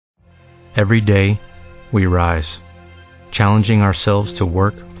Every day, we rise, challenging ourselves to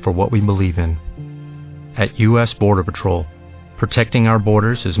work for what we believe in. At U.S. Border Patrol, protecting our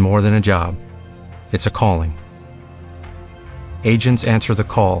borders is more than a job. It's a calling. Agents answer the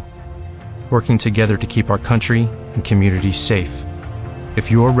call, working together to keep our country and communities safe. If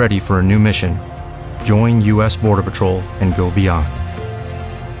you're ready for a new mission, join U.S. Border Patrol and go beyond.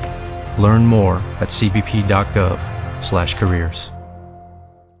 Learn more at cbp.gov/careers.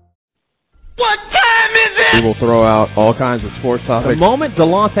 What time is it? We will throw out all kinds of sports topics. The moment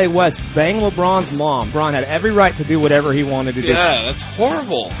Delonte West banged LeBron's mom, LeBron had every right to do whatever he wanted to do. Yeah, that's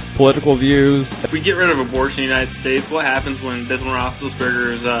horrible. Political views. If we get rid of abortion in the United States, what happens when Bismarck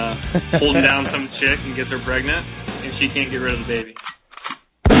Roethlisberger is holding down some chick and gets her pregnant and she can't get rid of the baby?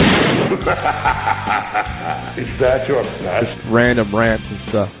 Is that your best? Random rants and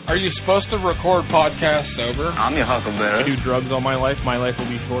stuff. Are you supposed to record podcasts sober? I'm your huckleberry. I do drugs all my life will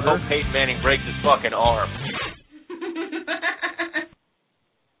be shorter. Hope Peyton Manning breaks his fucking arm.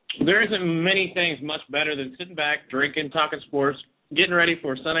 There isn't many things much better than sitting back, drinking, talking sports, getting ready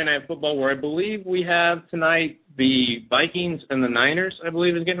for Sunday Night Football, where I believe we have tonight the Vikings and the Niners, I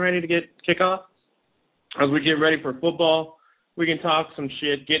believe, is getting ready to kick off. As we get ready for football, we can talk some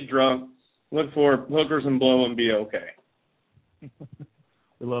shit, get drunk, look for hookers and blow, and be okay.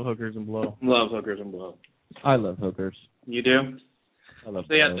 We love hookers and blow. Love hookers and blow. I love hookers. You do? I love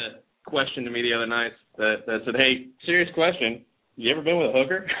They had the question to me the other night that said, hey, serious question, you ever been with a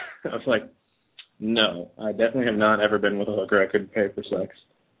hooker? I was like, no, I definitely have not ever been with a hooker. I couldn't pay for sex.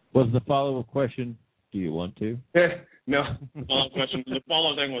 Was the follow-up question, do you want to? No, the follow-up question. The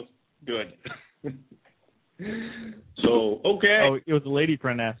follow-up thing was good. So, okay. Oh, it was a lady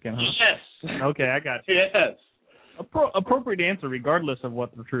friend asking, huh? Yes. Okay, I got you. Yes. Appropriate answer regardless of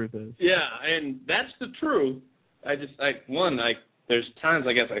what the truth is. Yeah, and that's the truth. There's times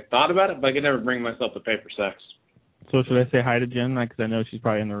I guess I thought about it, but I could never bring myself to pay for sex. So should I say hi to Jen? Because I know she's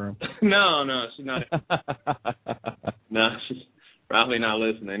probably in the room. No, she's not. No, she's probably not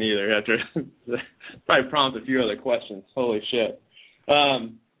listening either. After probably prompt a few other questions. Holy shit.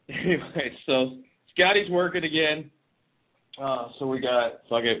 Anyway, so Scotty's working again. So we got,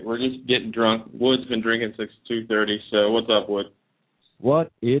 fuck it, we're just getting drunk. Wood's been drinking since 2:30, so what's up, Wood?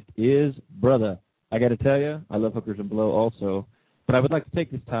 What it is, brother. I got to tell you, I love hookers and blow also, but I would like to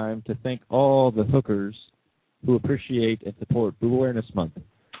take this time to thank all the hookers who appreciate and support Boob Awareness Month.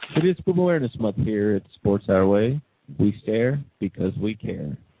 It is Boob Awareness Month here at Sports Our Way. We stare because we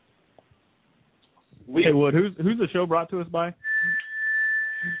care. Hey, Wood, who's the show brought to us by?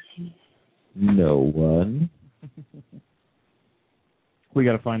 No one. We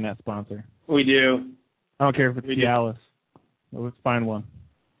got to find that sponsor. We do. I don't care if it's Cialis. Let's find one.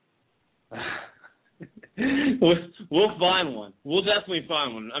 We'll find one. We'll definitely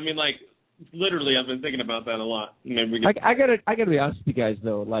find one. I mean, like, literally, I've been thinking about that a lot. Maybe we I gotta be honest with you guys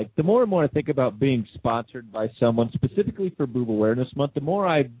though. Like, the more and more I think about being sponsored by someone specifically for Boob Awareness Month, the more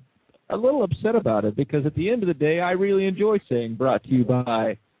I'm a little upset about it, because at the end of the day, I really enjoy saying "brought to you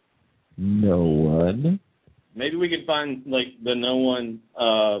by no one." Maybe we could find like the no one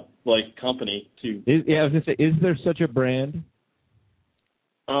company too. I was gonna say, is there such a brand?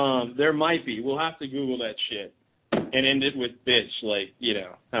 There might be. We'll have to Google that shit and end it with bitch, like, you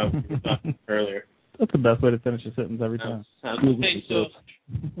know, how we were talking earlier. That's the best way to finish a sentence every time. Hey, so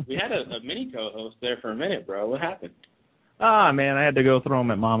we had a mini co-host there for a minute, bro. What happened? Man, I had to go throw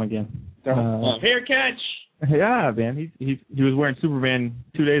him at mom again. Here, catch. Yeah, man. He was wearing Superman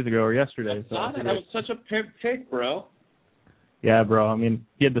 2 days ago or yesterday. So that was such a pimp pick, bro. Yeah, bro. I mean,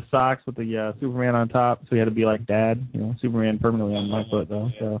 he had the socks with the Superman on top, so he had to be like Dad. You know, Superman permanently on my foot,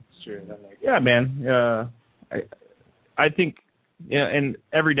 though. So that's true. Yeah, man. I think, and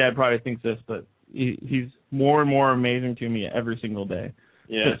every dad probably thinks this, but he's more and more amazing to me every single day.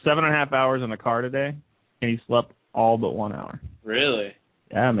 Yeah. Spent 7.5 hours in the car today, and he slept all but 1 hour. Really?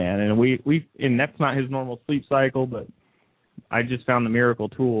 Yeah, man. And and that's not his normal sleep cycle, but I just found the miracle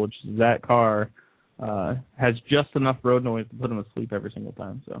tool, which is that car has just enough road noise to put him to sleep every single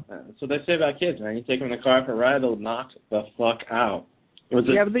time. So that's what they say about kids, man. You take them in the car for a ride, they'll knock the fuck out.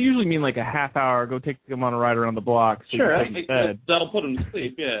 Yeah, but they usually mean like a half hour, go take them on a ride around the block. So sure, that'll put them to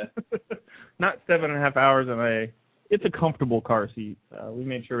sleep, yeah. Not 7.5 hours it's a comfortable car seat. We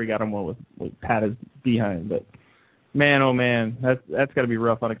made sure we got him one with padded behind, but man, oh man, that's got to be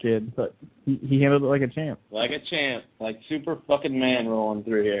rough on a kid. But he handled it like a champ. Like a champ, like super fucking man rolling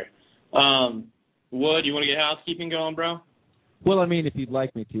through here. Wood, you want to get housekeeping going, bro? Well, I mean, if you'd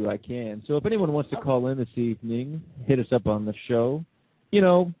like me to, I can. So if anyone wants to call in this evening, hit us up on the show. You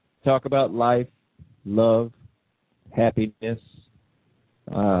know, talk about life, love, happiness,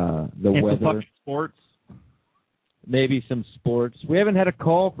 the and weather. Sports. Maybe some sports. We haven't had a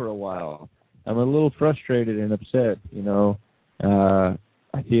call for a while. I'm a little frustrated and upset.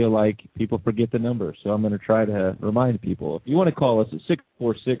 I feel like people forget the number, so I'm going to try to remind people. If you want to call us at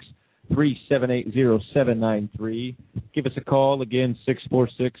 646-378-0793, give us a call. Again,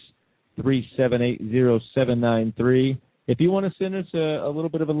 646-378-0793. If you want to send us a little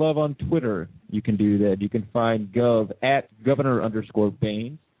bit of a love on Twitter, you can do that. You can find Gov at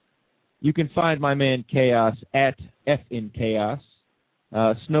Governor_Baines. You can find my man Chaos at FNChaos.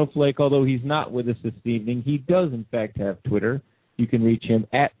 Snowflake, although he's not with us this evening, he does in fact have Twitter. You can reach him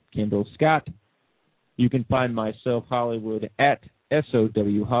at Kendall Scott. You can find myself, Hollywood, at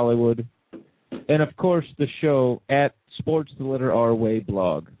SOW Hollywood. And, of course, the show at Sports the Letter R Way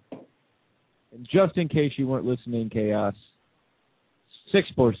blog. And just in case you weren't listening, Chaos,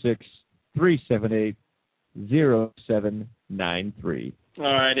 646-378-0793. All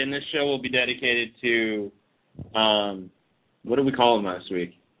right, and this show will be dedicated to, what did we call him last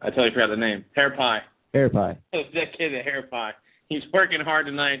week? I totally forgot the name. Hair Pie. Hair Pie. It's dedicated to Hair Pie. He's working hard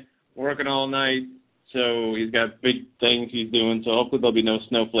tonight, working all night, so he's got big things he's doing. So hopefully there'll be no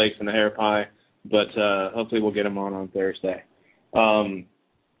snowflakes in the Hair Pie, but hopefully we'll get him on Thursday.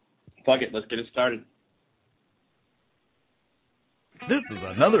 Fuck it, let's get it started. This is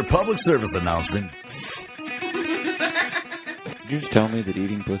another public service announcement. Did you just tell me that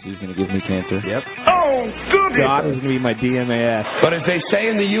eating pussy is going to give me cancer? Yep. Oh, goody! God is going to be my DMAS. But as they say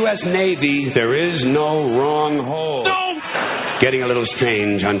in the U.S. Navy, there is no wrong hole. No! Getting a little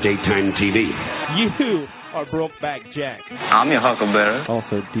strange on daytime TV. You are Brokeback Jack. I'm your huckleberry.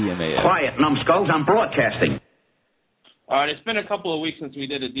 Also DMAS. Quiet, numbskulls, I'm broadcasting. All right, it's been a couple of weeks since we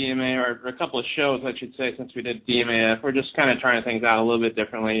did a DMA, or a couple of shows, I should say, since we did DMAF. We're just kind of trying things out a little bit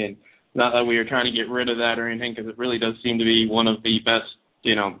differently, and not that we were trying to get rid of that or anything, because it really does seem to be one of the best,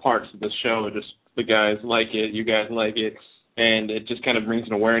 parts of the show. Just the guys like it, you guys like it, and it just kind of brings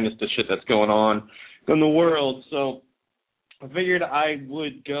an awareness to shit that's going on in the world. So I figured I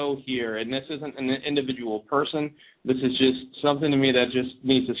would go here, and this isn't an individual person. This is just something to me that just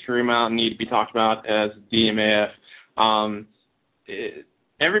needs to scream out and need to be talked about as DMAF.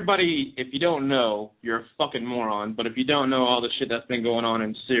 Everybody, if you don't know, you're a fucking moron. But if you don't know all the shit that's been going on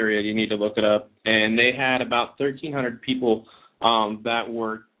in Syria, you need to look it up. And they had about 1,300 people that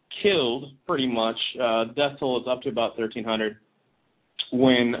were killed, pretty much. Death toll is up to about 1,300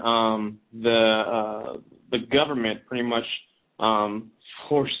 when the government pretty much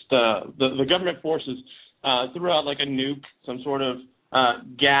forced the government forces threw out like a nuke, some sort of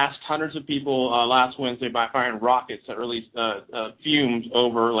gassed hundreds of people last Wednesday by firing rockets that released fumes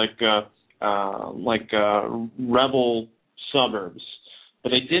over rebel suburbs. But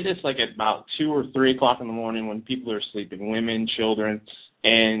they did this like at about 2 or 3 o'clock in the morning when people are sleeping, women, children,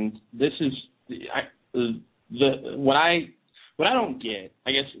 and this is what I don't get.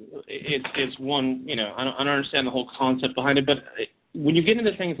 I guess it's one, I don't understand the whole concept behind it, but when you get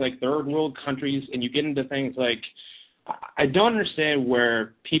into things like third world countries and you get into things like, I don't understand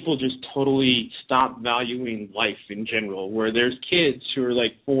where people just totally stop valuing life in general, where there's kids who are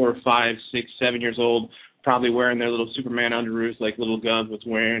like 4, 5, 6, 7 years old, probably wearing their little Superman underoos like little Gov was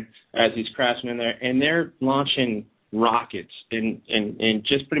wearing as he's crashing in there, and they're launching rockets and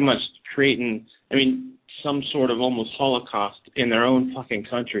just pretty much creating, some sort of almost Holocaust in their own fucking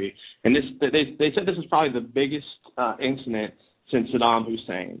country. And this, they said this is probably the biggest incident since Saddam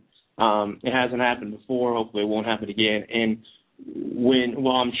Hussein. It hasn't happened before. Hopefully it won't happen again. And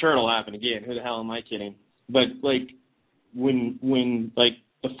I'm sure it'll happen again. Who the hell am I kidding? But when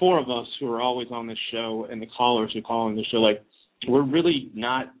the four of us who are always on this show and the callers who call on the show, we're really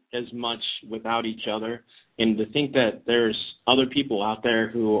not as much without each other. And to think that there's other people out there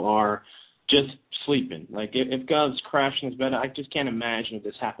who are just sleeping. If Gov's crashing his bed, I just can't imagine if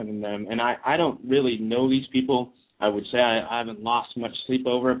this happened to them. And I don't really know these people. I would say I haven't lost much sleep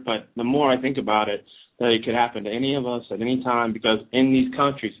over it, but the more I think about it, that it could happen to any of us at any time, because in these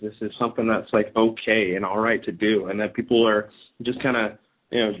countries, this is something that's okay and all right to do, and that people are just kind of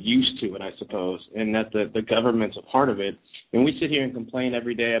used to it, I suppose, and that the government's a part of it. And we sit here and complain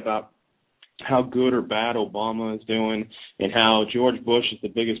every day about how good or bad Obama is doing and how George Bush is the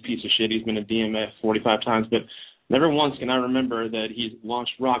biggest piece of shit. He's been a DMF 45 times, but never once can I remember that he's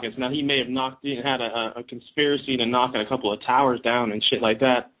launched rockets. Now, he may have had a conspiracy to knock a couple of towers down and shit like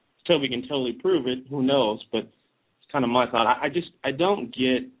that. Until we can totally prove it, who knows? But it's kind of my thought. I don't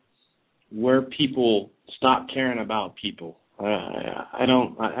get where people stop caring about people. I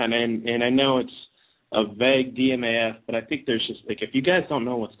don't, and I know it's a vague DMAF, but I think there's just if you guys don't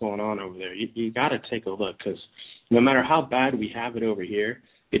know what's going on over there, you got to take a look, because no matter how bad we have it over here,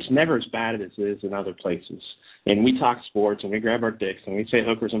 it's never as bad as it is in other places. And we talk sports and we grab our dicks and we say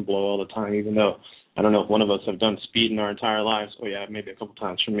hookers and blow all the time, even though I don't know if one of us have done speed in our entire lives. Oh yeah, maybe a couple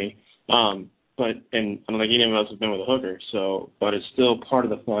times for me. But I don't think any of us have been with a hooker. So, but it's still part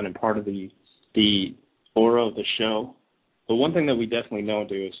of the fun and part of the aura of the show. The one thing that we definitely don't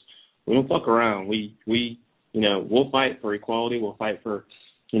do is we don't fuck around. We'll fight for equality. We'll fight for,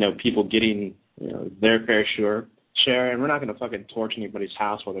 people getting, their fair share. And we're not going to fucking torch anybody's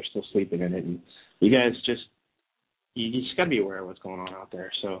house while they're still sleeping in it. And you guys just got to be aware of what's going on out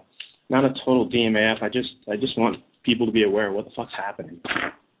there. So not a total DMAF. I just want people to be aware of what the fuck's happening.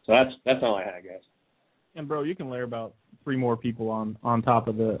 So that's all I had, guys. And bro, you can layer about 3 more people on top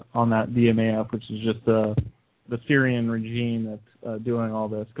of on that DMAF, which is just the Syrian regime that's doing all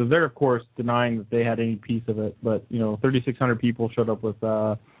this, because they're of course denying that they had any piece of it. But 3,600 people showed up with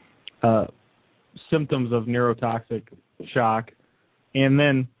symptoms of neurotoxic shock, and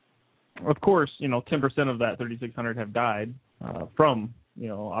then of course 10% of that 3,600 have died from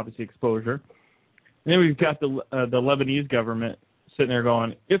obviously exposure. And then we've got the Lebanese government sitting there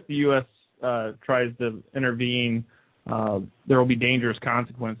going, if the U.S. tries to intervene, there will be dangerous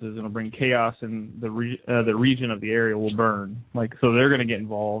consequences, and it'll bring chaos, and the region of the area will burn. So they're going to get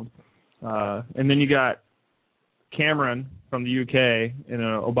involved. And then you got Cameron from the UK and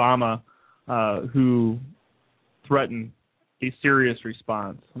Obama who threatened a serious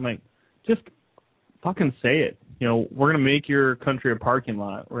response. I'm like, just fucking say it. We're going to make your country a parking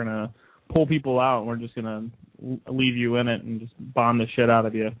lot. We're going to pull people out, and we're just going to leave you in it and just bomb the shit out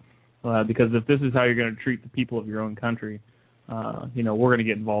of you. Because if this is how you're going to treat the people of your own country, we're going to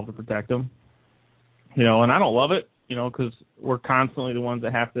get involved to protect them. And I don't love it, because we're constantly the ones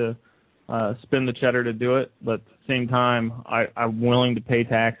that have to spend the cheddar to do it. But at the same time, I'm willing to pay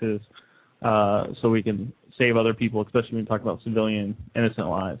taxes so we can save other people, especially when you talk about civilian, innocent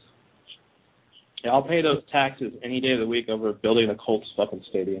lives. Yeah, I'll pay those taxes any day of the week over building a Colts fucking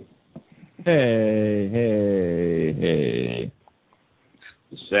stadium. Hey.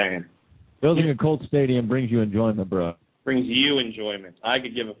 Just saying. Building a Colts stadium brings you enjoyment, bro. Brings you enjoyment. I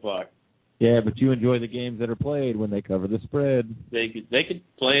could give a fuck. Yeah, but you enjoy the games that are played when they cover the spread. They could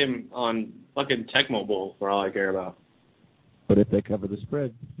play them on fucking Tecmo Bowl for all I care about. But if they cover the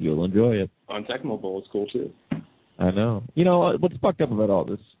spread, you'll enjoy it. On Tecmo Bowl, it's cool too. I know. What's fucked up about all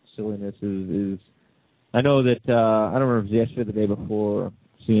this silliness is I know that, I don't remember if it was yesterday or the day before,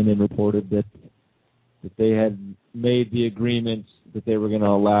 CNN reported that they had made the agreements that they were going to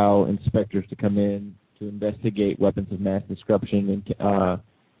allow inspectors to come in to investigate weapons of mass destruction and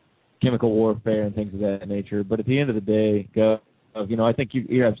chemical warfare and things of that nature. But at the end of the day, I think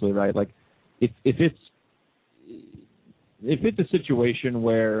you're absolutely right. Like, if it's a situation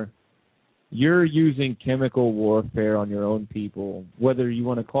where you're using chemical warfare on your own people, whether you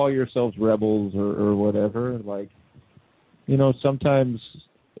want to call yourselves rebels or whatever, sometimes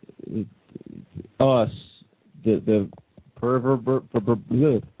us, the proverbial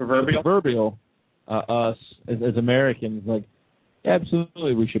us as Americans,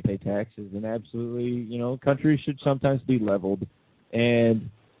 absolutely we should pay taxes, and absolutely, countries should sometimes be leveled. And,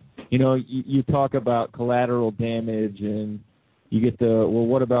 you talk about collateral damage, and you get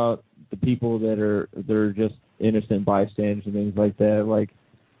what about the people that are just innocent bystanders and things like that?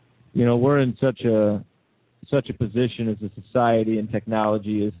 We're in such a position as a society and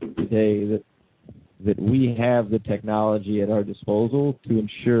technology is today that we have the technology at our disposal to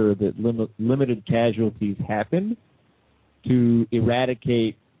ensure that limited casualties happen, to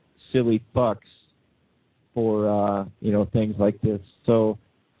eradicate silly fucks for things like this. So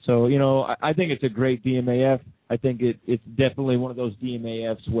I think it's a great DMAF. I think it's definitely one of those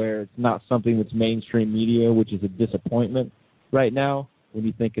DMAFs where it's not something that's mainstream media, which is a disappointment right now when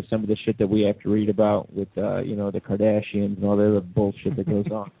you think of some of the shit that we have to read about with the Kardashians and all the other bullshit that goes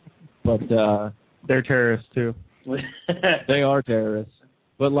on. But they're terrorists too. They are terrorists.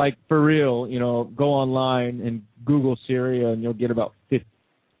 But for real, go online and Google Syria and you'll get about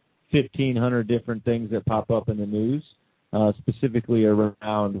 1,500 different things that pop up in the news, specifically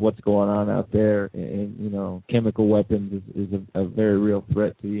around what's going on out there. And chemical weapons is a very real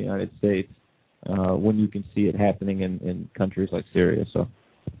threat to the United States when you can see it happening in countries like Syria. So,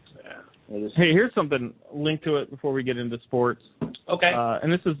 hey, here's something linked to it before we get into sports. Okay.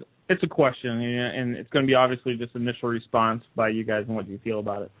 And it's a question, and it's going to be obviously just initial response by you guys and what you feel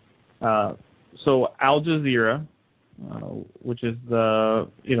about it. So Al Jazeera, which is the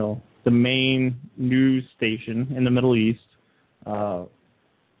main news station in the Middle East,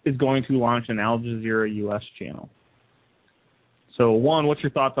 is going to launch an Al Jazeera U.S. channel. So, one, what's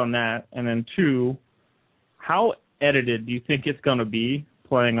your thoughts on that? And then, two, how edited do you think it's going to be?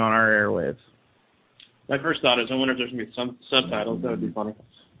 playing on our airwaves. My first thought is, I wonder if there's going to be some subtitles. That would be funny.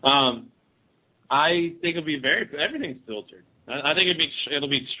 I think everything's filtered. I think it'll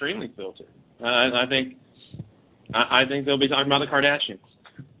be extremely filtered. I think they'll be talking about the Kardashians.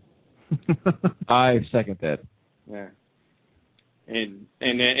 I second that. Yeah. And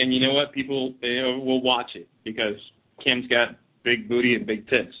you know what? People will watch it because Kim's got big booty and big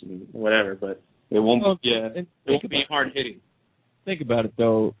tits and whatever, but it won't be hard hitting. Think about it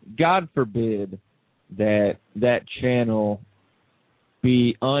though. God forbid that channel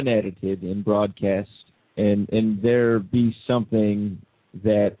be unedited and broadcast, and there be something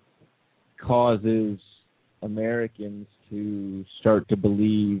that causes Americans to start to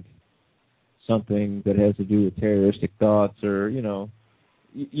believe something that has to do with terroristic thoughts, or you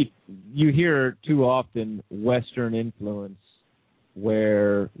hear too often Western influence,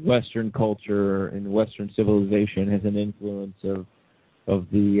 where Western culture and Western civilization has an influence of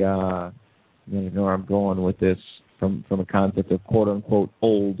the where I'm going with this, from a concept of quote unquote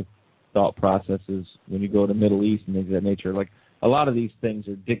old thought processes. When you go to Middle East and things of that nature, like a lot of these things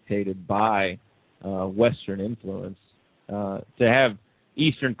are dictated by Western influence. To have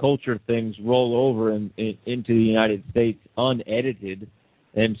Eastern culture things roll over into the United States unedited,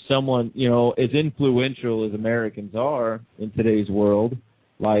 and someone, as influential as Americans are in today's world,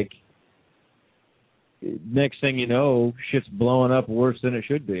 like, next thing you know, shit's blowing up worse than it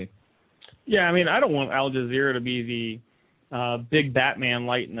should be. Yeah, I mean, I don't want Al Jazeera to be the big Batman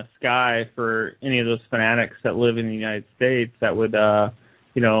light in the sky for any of those fanatics that live in the United States that would, Al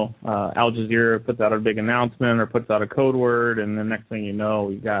Jazeera puts out a big announcement or puts out a code word, and the next thing you know,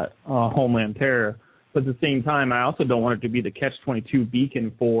 we got Homeland Terror. But at the same time, I also don't want it to be the catch-22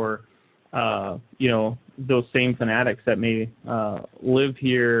 beacon for, those same fanatics that may live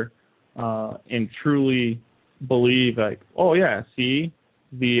here and truly believe, like, oh, yeah, see,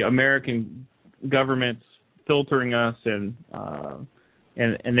 the American government's filtering us, and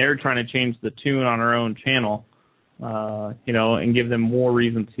they're trying to change the tune on our own channel, and give them more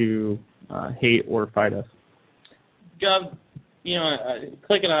reason to hate or fight us. Gov,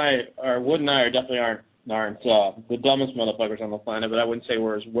 Click and I, or Wood and I, definitely aren't the dumbest motherfuckers on the planet, but I wouldn't say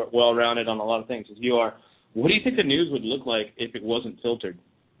we're as well-rounded on a lot of things as you are. What do you think the news would look like if it wasn't filtered?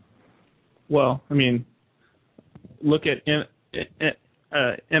 Well, I mean, look at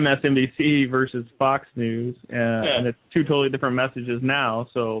MSNBC versus Fox News, and it's two totally different messages now.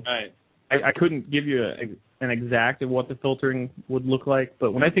 So right. I couldn't give you an exact of what the filtering would look like.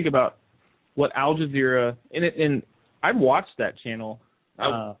 But when I think about what Al Jazeera, and I've watched that channel,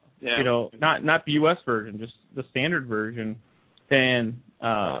 not the U.S. version, just the standard version, and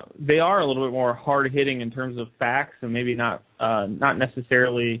they are a little bit more hard hitting in terms of facts, and maybe not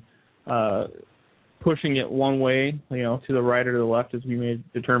necessarily pushing it one way, to the right or the left, as we may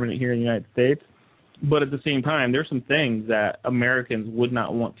determine it here in the United States. But at the same time, there's some things that Americans would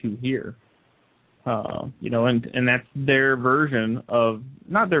not want to hear, and that's their version of,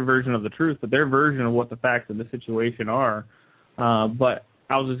 not their version of the truth, but their version of what the facts of the situation are. But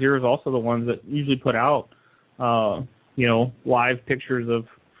Al Jazeera is also the ones that usually put out, live pictures of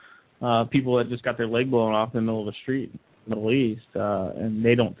people that just got their leg blown off in the middle of the street, Middle East, and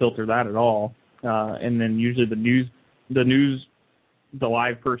they don't filter that at all. And then usually the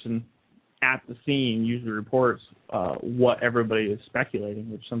live person at the scene usually reports what everybody is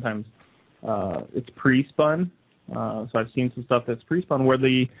speculating, which sometimes it's pre-spun. So I've seen some stuff that's pre-spun where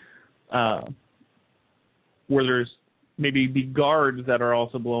there's maybe the guards that are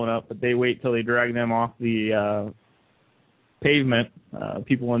also blown up, but they wait till they drag them off the pavement,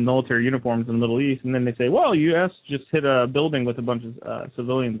 people in military uniforms in the Middle East, and then they say, well, U.S. just hit a building with a bunch of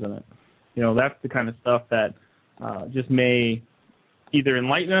civilians in it. That's the kind of stuff that just may either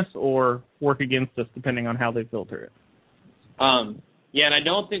enlighten us or work against us, depending on how they filter it. And I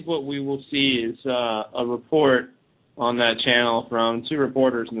don't think what we will see is a report on that channel from two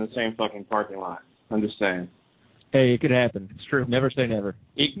reporters in the same fucking parking lot. I'm just saying. Hey, it could happen. It's true. Never say never.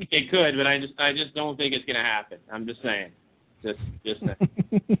 It could, but I just don't think it's gonna happen. I'm just saying. Just saying.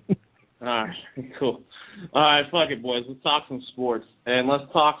 All right, cool. All right, fuck it, boys. Let's talk some sports, and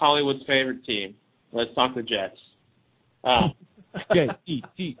let's talk Hollywood's favorite team. Let's talk the Jets.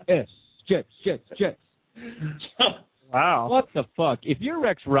 Jets, Jets. Wow. What the fuck? If you're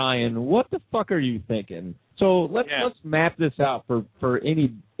Rex Ryan, what the fuck are you thinking? So let's map this out for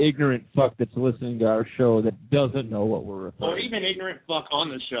any ignorant fuck that's listening to our show that doesn't know what we're referring to. Or even ignorant fuck on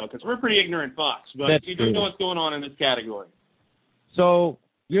the show, because we're pretty ignorant fucks, but that's you do know what's going on in this category. So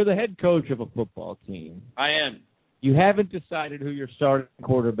you're the head coach of a football team. I am. You haven't decided who your starting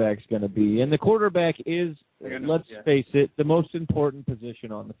quarterback's going to be, and the quarterback is let's face it, the most important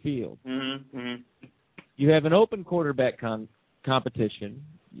position on the field. Mm-hmm. You have an open quarterback competition.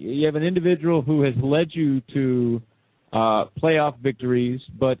 You have an individual who has led you to playoff victories,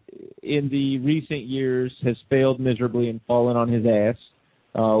 but in the recent years has failed miserably and fallen on his ass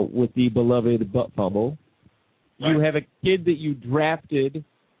with the beloved butt fumble. Right. You have a kid that you drafted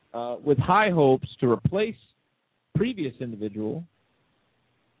with high hopes to replace previous individual,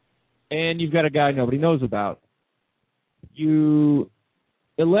 and you've got a guy nobody knows about. You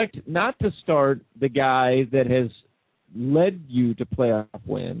elect not to start the guy that has led you to playoff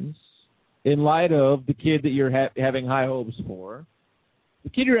wins in light of the kid that you're having high hopes for. The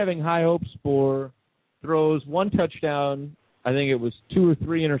kid you're having high hopes for throws one touchdown, I think it was 2 or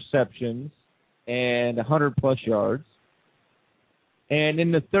 3 interceptions, and 100-plus yards. And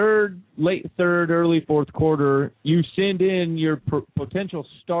in the late third, early fourth quarter, you send in your potential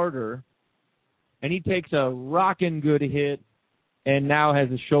starter, and he takes a rockin' good hit and now has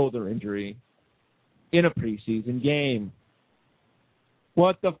a shoulder injury in a preseason game.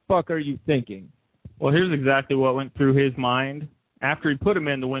 What the fuck are you thinking? Well, here's exactly what went through his mind after he put him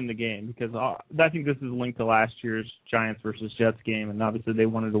in to win the game, because I think this is linked to last year's Giants versus Jets game, and obviously they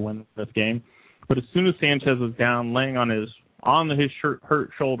wanted to win this game. But as soon as Sanchez was down, laying on his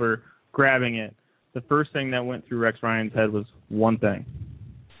hurt shoulder, grabbing it, the first thing that went through Rex Ryan's head was one thing.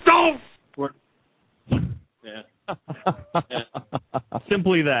 Don't! Yeah.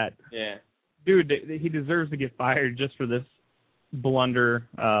 Simply that. Yeah. Dude, he deserves to get fired just for this blunder.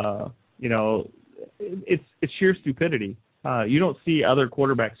 It's sheer stupidity. You don't see other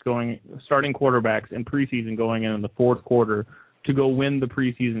starting quarterbacks in preseason going in the fourth quarter to go win the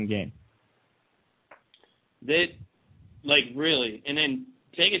preseason game. Really, and then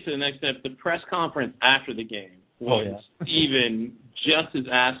take it to the next step. The press conference after the game was even just as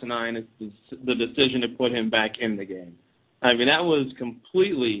asinine as the decision to put him back in the game. I mean, that was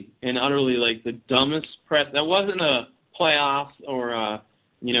completely and utterly the dumbest press. That wasn't a playoffs or a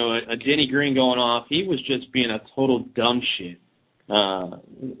Denny Green going off. He was just being a total dumb shit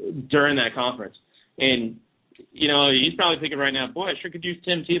during that conference. And, he's probably thinking right now, boy, I sure could use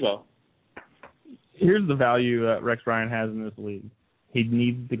Tim Tebow. Here's the value that Rex Ryan has in this league. He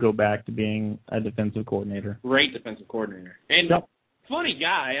needs to go back to being a defensive coordinator. Great defensive coordinator. And funny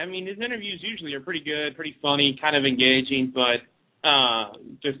guy. I mean, his interviews usually are pretty good, pretty funny, kind of engaging, but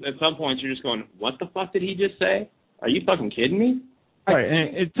just at some points you're just going, what the fuck did he just say? Are you fucking kidding me? Right,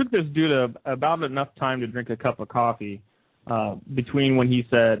 and it took this dude about enough time to drink a cup of coffee between when he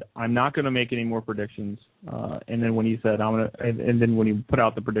said, I'm not going to make any more predictions, and then when he said, and then when he put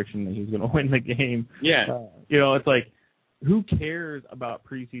out the prediction that he was going to win the game. Yeah. It's like, who cares about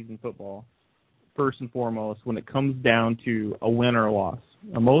preseason football, first and foremost, when it comes down to a win or a loss?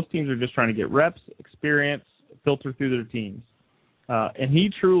 Most teams are just trying to get reps, experience, filter through their teams. And he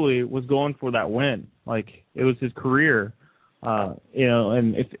truly was going for that win. Like, it was his career.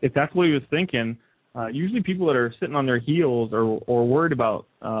 And if that's what he was thinking, usually people that are sitting on their heels or worried about,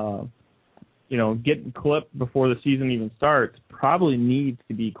 getting clipped before the season even starts probably needs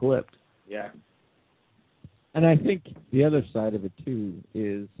to be clipped. Yeah. And I think the other side of it, too,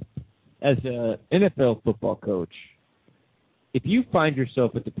 is as an NFL football coach, if you find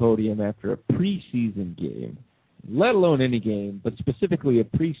yourself at the podium after a preseason game, let alone any game, but specifically a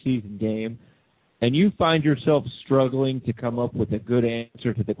preseason game, and you find yourself struggling to come up with a good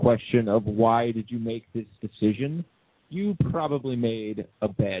answer to the question of why did you make this decision, you probably made a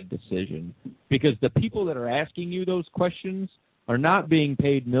bad decision. Because the people that are asking you those questions are not being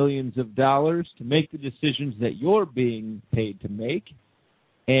paid millions of dollars to make the decisions that you're being paid to make.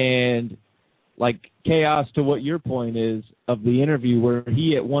 And like chaos to what your point is of the interview where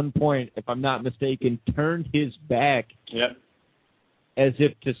he at one point, if I'm not mistaken, turned his back as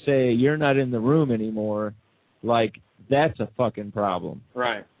if to say, you're not in the room anymore. Like, that's a fucking problem.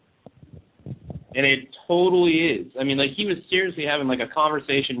 Right. And it totally is. I mean, he was seriously having, a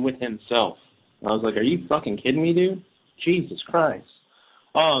conversation with himself. I was like, are you fucking kidding me, dude? Jesus Christ.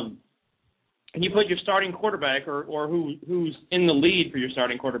 And you put your starting quarterback or who's in the lead for your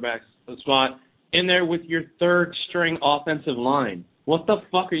starting quarterback spot in there with your third-string offensive line. What the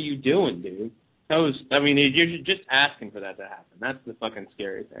fuck are you doing, dude? You're just asking for that to happen. That's the fucking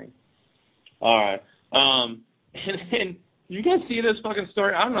scary thing. All right. And then, you guys see this fucking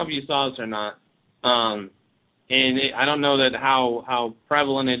story? I don't know if you saw this or not. I don't know that how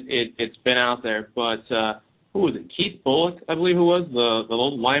prevalent it's been out there, but who was it? Keith Bullock, I believe who was the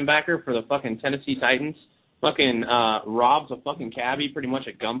little linebacker for the fucking Tennessee Titans. Fucking robs a fucking cabbie pretty much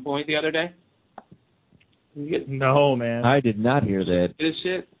at gunpoint the other day. No, man. I did not hear that. This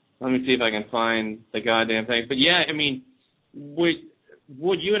shit. Let me see if I can find the goddamn thing. But yeah, I mean,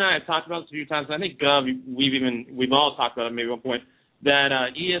 what you and I have talked about this a few times. I think Gov, we've all talked about it maybe at one point. That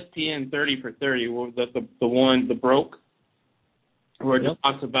ESPN 30 for 30, the broke, where it just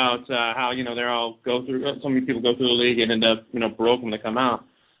talks about how they're all so many people go through the league and end up broke when they come out.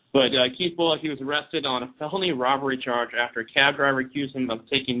 But Keith Bullock, he was arrested on a felony robbery charge after a cab driver accused him of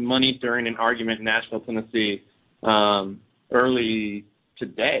taking money during an argument in Nashville, Tennessee, early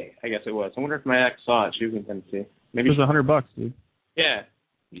today, I guess it was. I wonder if my ex saw it. She was in Tennessee. Maybe it was $100, dude. Yeah.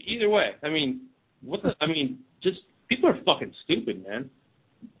 Either way, I mean, just people are fucking stupid, man.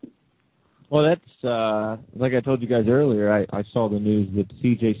 Well, that's like I told you guys earlier. I saw the news that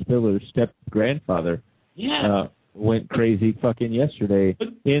C.J. Spiller's step-grandfather went crazy fucking yesterday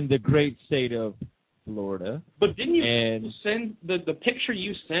in the great state of Florida. But didn't you send the picture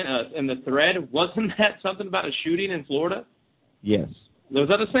you sent us in the thread? Wasn't that something about a shooting in Florida? Yes. Was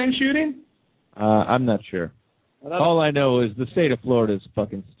that the same shooting? I'm not sure. All I know is the state of Florida is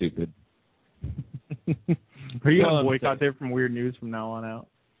fucking stupid. Are you going to boycott there from Weird News from now on out?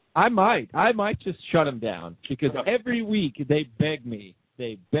 I might just shut them down because every week they beg me.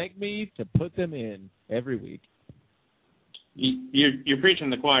 They beg me to put them in every week. You're preaching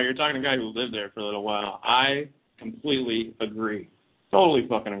to the choir. You're talking to a guy who lived there for a little while. I completely agree. Totally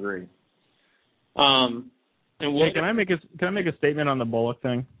fucking agree. Hey, can I make a statement on the Bullock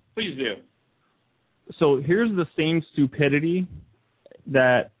thing? Please do. So here's the same stupidity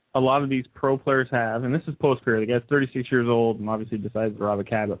that a lot of these pro players have, and this is post-career. The guy's 36 years old and obviously decides to rob a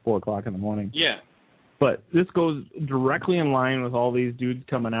cab at 4 o'clock in the morning. Yeah. But this goes directly in line with all these dudes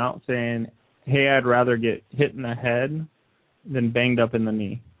coming out saying, hey, I'd rather get hit in the head than banged up in the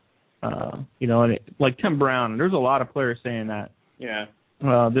knee. And like Tim Brown, there's a lot of players saying that. Yeah.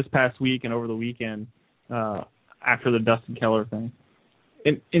 This past week and over the weekend after the Dustin Keller thing.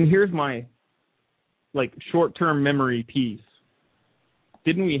 And here's my short-term memory piece.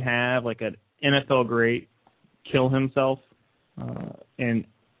 Didn't we have an NFL great kill himself? And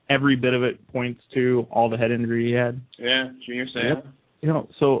every bit of it points to all the head injury he had. Yeah, Junior Seau.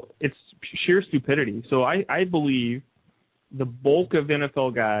 So it's sheer stupidity. So I believe the bulk of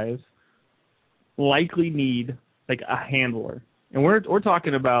NFL guys likely need a handler. And we're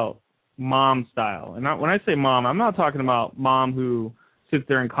talking about mom style. And when I say mom, I'm not talking about mom who sits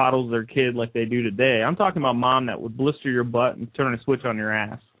there and coddles their kid like they do today. I'm talking about mom that would blister your butt and turn a switch on your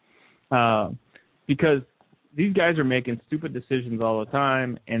ass. Because these guys are making stupid decisions all the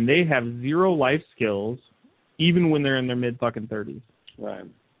time, and they have zero life skills, even when they're in their mid-fucking 30s. Right.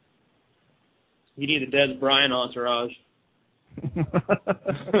 You need a Des Bryant entourage.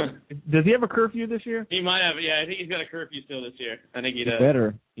 Does he have a curfew this year? He might have. Yeah, I think he's got a curfew still this year. I think he does.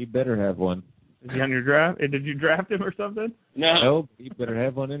 He better have one. Is he on your draft? Did you draft him or something? No. He better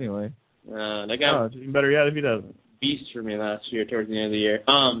have one anyway. That guy it's even better yet if he doesn't. Beast for me last year towards the end of the year.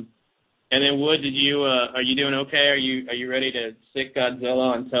 And then Wood, are you doing okay? Are you ready to stick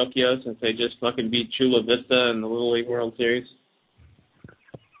Godzilla on Tokyo since they just fucking beat Chula Vista in the Little League World Series?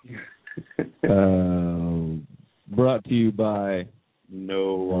 Brought to you by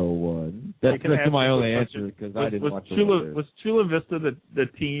no one. That's my only answer because I didn't watch it. Was Chula Vista the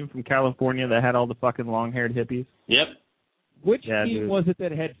team from California that had all the fucking long-haired hippies? Yep. Which team was it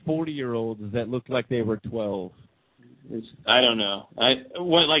that had 40-year-olds that looked like they were 12? I don't know.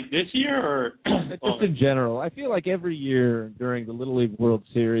 This year or just in general? I feel like every year during the Little League World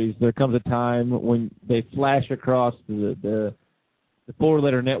Series, there comes a time when they flash across the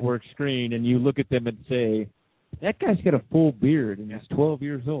 4-letter network screen, and you look at them and say, that guy's got a full beard and he's 12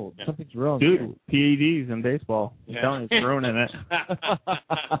 years old. Yeah. Something's wrong. Dude, PEDs in baseball. I'm telling you, it's ruining it.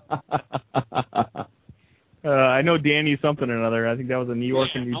 I know Danny something or another. I think that was a New York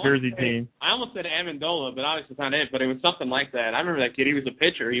and New Jersey team. I almost said Amendola, but obviously it's not it. But it was something like that. I remember that kid. He was a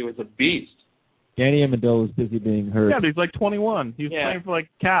pitcher. He was a beast. Danny Amendola was busy being hurt. Yeah, but he's 21. He was playing for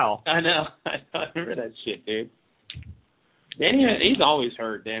Cal. I know. I remember that shit, dude. Danny, he's always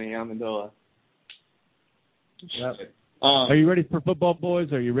hurt. Danny Amendola. Yep. Are you ready for football,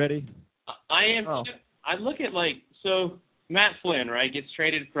 boys? Are you ready? I am. Oh. I look at so Matt Flynn, right, gets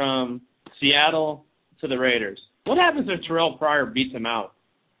traded from Seattle to the Raiders. What happens if Terrell Pryor beats him out?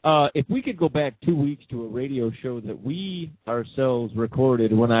 If we could go back 2 weeks to a radio show that we ourselves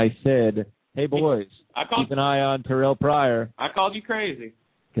recorded when I said, hey, boys, keep an eye on Terrell Pryor. I called you crazy.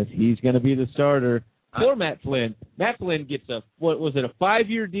 Because he's going to be the starter. Poor Matt Flynn. Matt Flynn gets a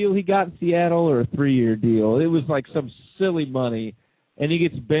 5-year deal he got in Seattle or a 3-year deal? It was some silly money, and he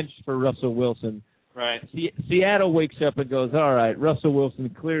gets benched for Russell Wilson. Right. Seattle wakes up and goes, all right, Russell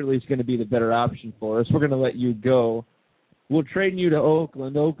Wilson clearly is going to be the better option for us. We're going to let you go. we're trading you to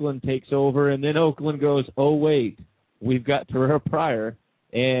Oakland. Oakland takes over, and then Oakland goes, oh, wait, we've got Terrell Pryor,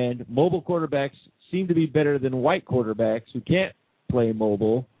 and mobile quarterbacks seem to be better than white quarterbacks who can't play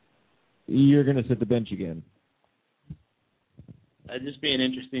mobile. You're going to sit the bench again. That'd just be an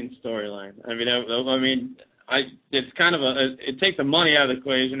interesting storyline. It's kind of it takes the money out of the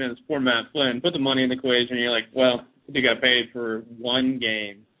equation, and it's poor Matt Flynn. Put the money in the equation, and you're like, well, you got paid for one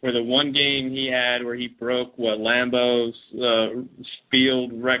game. For the one game he had where he broke Lambeau's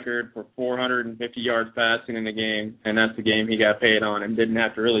field record for 450 yards passing in the game, and that's the game he got paid on and didn't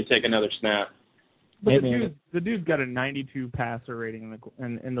have to really take another snap. But the dude's got a 92 passer rating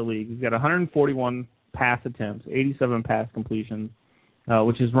in the league. He's got 141 pass attempts, 87 pass completions,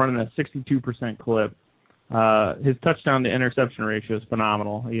 which is running a 62% clip. His touchdown to interception ratio is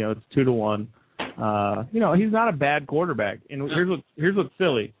phenomenal. It's 2-to-1. He's not a bad quarterback. And here's what's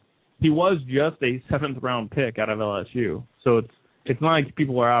silly. He was just a 7th round pick out of LSU. So it's not like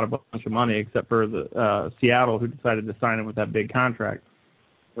people are out a bunch of money except for the Seattle, who decided to sign him with that big contract.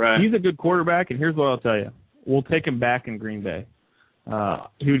 Right. He's a good quarterback, and here's what I'll tell you. We'll take him back in Green Bay.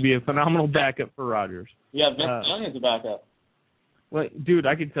 He would be a phenomenal backup for Rodgers. Yeah, Vince Young is a backup. Well, dude,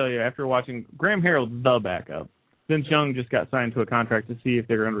 I can tell you, after watching Graham Harreld's the backup. Vince Young just got signed to a contract to see if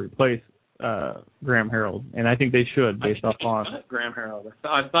they're going to replace Graham Harreld, and I think they should, based off on Graham Harreld.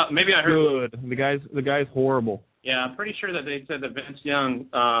 I thought maybe I heard. Good. The guy's horrible. Yeah, I'm pretty sure that they said that Vince Young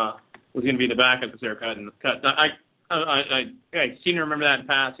was going to be the backup as they were cutting. I seem to remember that in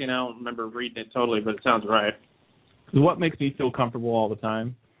past. I don't remember reading it totally, but it sounds right. What makes me feel comfortable all the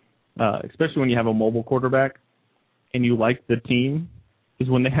time, especially when you have a mobile quarterback and you like the team, is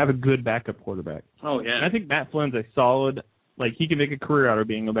when they have a good backup quarterback. Oh, yeah. And I think Matt Flynn's a solid, he can make a career out of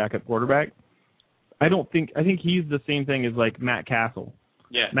being a backup quarterback. I think he's the same thing as, Matt Castle.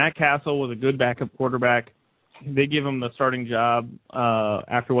 Yeah. Matt Castle was a good backup quarterback. They give him the starting job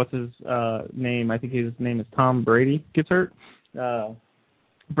after what's his name? I think his name is Tom Brady gets hurt.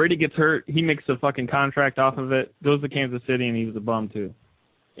 Brady gets hurt. He makes a fucking contract off of it, goes to Kansas City, and he was a bum, too.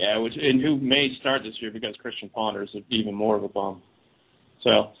 Yeah, and who may start this year because Christian Ponder is even more of a bum.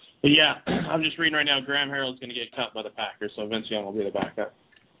 So, but yeah, I'm just reading right now, Graham Harreld's going to get cut by the Packers, so Vince Young will be the backup.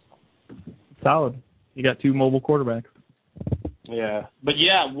 Solid. You got two mobile quarterbacks. Yeah. But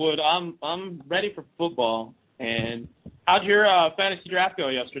yeah, Wood, I'm ready for football. And how'd your fantasy draft go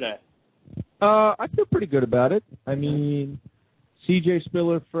yesterday? I feel pretty good about it. I mean, C.J.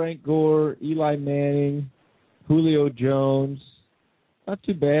 Spiller, Frank Gore, Eli Manning, Julio Jones. Not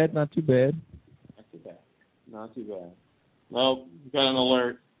too bad. Well, got an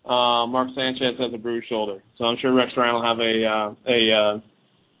alert. Mark Sanchez has a bruised shoulder, so I'm sure Rex Ryan will have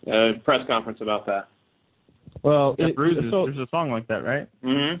a press conference about that. Well, bruises. There's a song like that, right?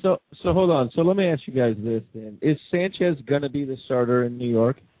 Mm-hmm. So hold on. So let me ask you guys this then: is Sanchez gonna be the starter in New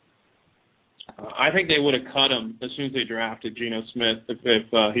York? I think they would have cut him as soon as they drafted Geno Smith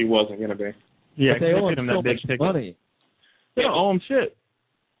if he wasn't going to be. Yeah, but they owe him that so big much ticket. money. They don't owe him shit.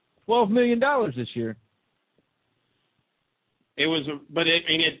 $12 million this year. It was,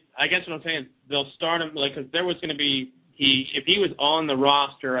 I guess what I'm saying is they'll start him because there was going to be if he was on the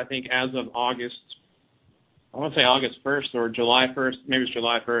roster. I think as of August, I want to say August 1st or July 1st, maybe it's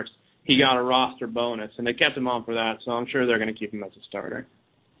July 1st. He got a roster bonus, and they kept him on for that. So I'm sure they're going to keep him as a starter.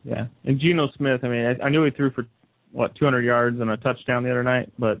 Yeah, and Geno Smith. I mean, I knew he threw for 200 yards and a touchdown the other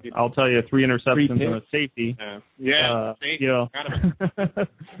night, but I'll tell you, 3 interceptions and a safety. Safety.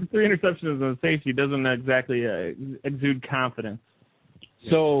 3 interceptions and a safety doesn't exactly exude confidence.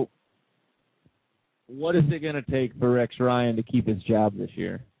 So, what is it going to take for Rex Ryan to keep his job this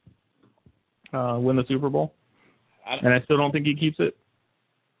year? Win the Super Bowl, and I still don't think he keeps it.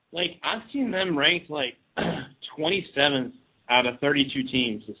 I've seen them ranked 27th out of 32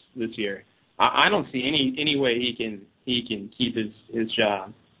 teams this year. I don't see any way he can keep his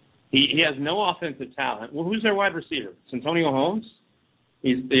job. He has no offensive talent. Well, who's their wide receiver? It's Antonio Holmes.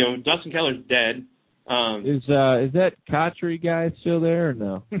 Dustin Keller's dead. Is that Cotry guy still there or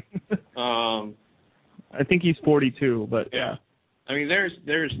no? I think he's 42, but yeah. I mean,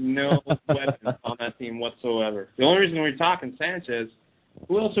 there's no weapons on that team whatsoever. The only reason we're talking Sanchez,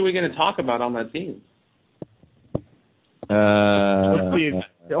 who else are we going to talk about on that team? Let's see.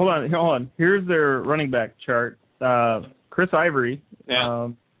 Hold on. Here's their running back chart. Chris Ivory,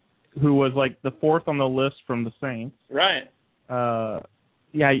 who was the 4th on the list from the Saints. Right.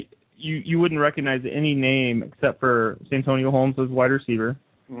 You wouldn't recognize any name except for Santonio Holmes as wide receiver.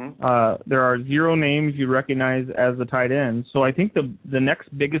 Mm-hmm. There are 0 names you recognize as the tight end. So I think the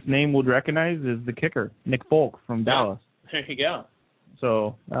next biggest name we'll recognize is the kicker, Nick Folk from Dallas. There you go.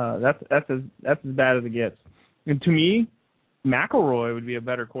 So that's as bad as it gets. And to me, McElroy would be a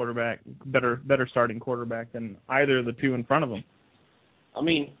better quarterback, better starting quarterback than either of the two in front of him. I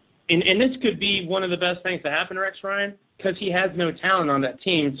mean, and this could be one of the best things to happen to Rex Ryan because he has no talent on that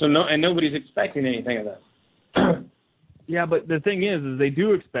team, and nobody's expecting anything of that. Yeah, but the thing is they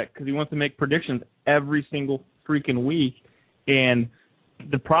do expect because he wants to make predictions every single freaking week, and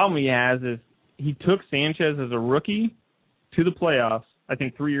the problem he has is he took Sanchez as a rookie to the playoffs, I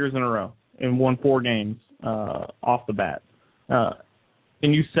think 3 years in a row, and won 4 games off the bat.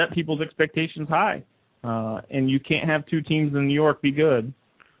 And you set people's expectations high, and you can't have 2 teams in New York be good.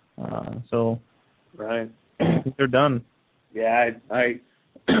 Right. I think they're done. Yeah,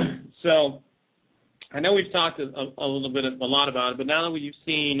 so I know we've talked a lot about it, but now that we've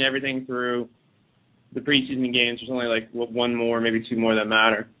seen everything through the preseason games, there's only like 1 more, maybe 2 more that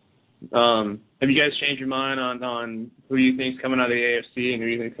matter. Have you guys changed your mind on who you think is coming out of the AFC and who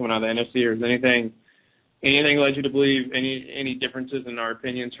you think is coming out of the NFC, or is anything led you to believe any differences in our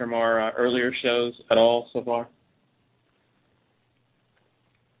opinions from our earlier shows at all so far?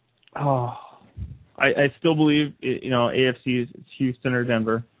 Oh, I still believe AFC is Houston or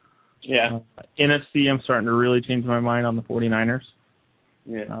Denver. Yeah. NFC, I'm starting to really change my mind on the 49ers.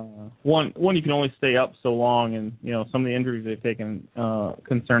 Yeah. One, you can only stay up so long, and some of the injuries they've taken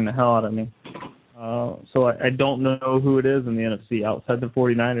concern the hell out of me. So I don't know who it is in the NFC outside the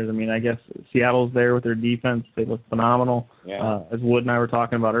 49ers. I mean, I guess Seattle's there with their defense. They look phenomenal, as Wood and I were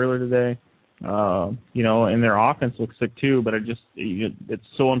talking about earlier today. And their offense looks sick too, but it's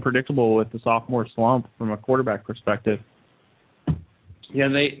so unpredictable with the sophomore slump from a quarterback perspective. Yeah,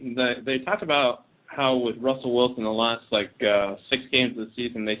 they talked about how with Russell Wilson the last 6 games of the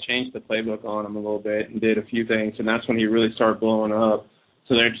season they changed the playbook on him a little bit and did a few things, and that's when he really started blowing up.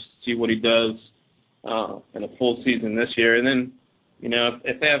 So they're just to see what he does in a full season this year. And then,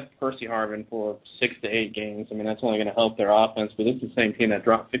 if they have Percy Harvin for 6 to 8 games, I mean, that's only going to help their offense. But this is the same team that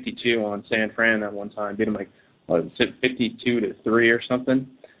dropped 52 on San Fran that one time, beat them 52-3 or something.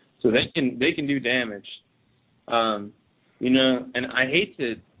 So they can do damage. And I hate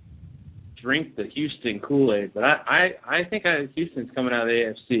to drink the Houston Kool-Aid, but I think Houston's coming out of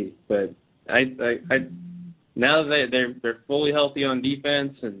the AFC. But I now that they're fully healthy on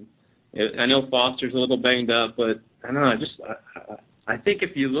defense, and I know Foster's a little banged up, but I don't know. I think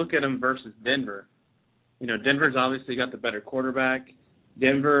if you look at them versus Denver, Denver's obviously got the better quarterback.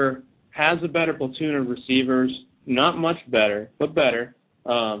 Denver has a better platoon of receivers, not much better, but better.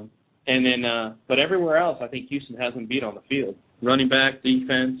 But everywhere else, I think Houston has them beat on the field. Running back,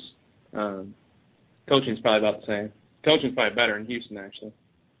 defense, coaching's probably about the same. Coaching's probably better in Houston, actually.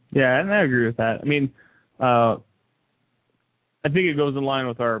 Yeah, and I agree with that. I mean, I think it goes in line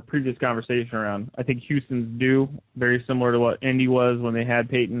with our previous conversation around, I think Houston's due, very similar to what Indy was when they had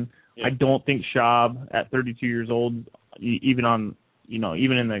Peyton. Yeah. I don't think Schaub at 32 years old, even in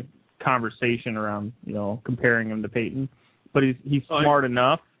the conversation around, comparing him to Peyton, but he's smart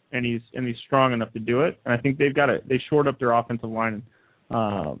enough and he's strong enough to do it. And I think they shored up their offensive line,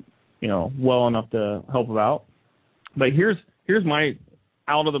 well enough to help them out. But here's my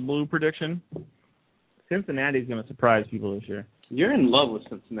out of the blue prediction. Cincinnati's going to surprise people this year. You're in love with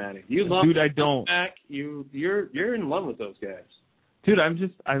Cincinnati. You love. Dude, I don't. You're in love with those guys. Dude, I'm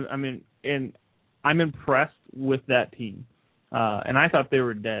impressed with that team. And I thought they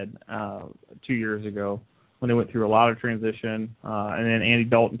were dead 2 years ago when they went through a lot of transition. And then Andy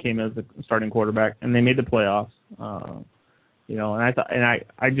Dalton came as the starting quarterback, and they made the playoffs. And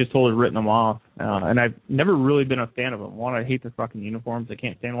I just totally written them off. And I've never really been a fan of them. One, I hate their fucking uniforms. I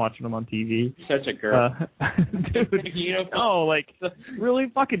can't stand watching them on TV. Such a girl. Dude, no, really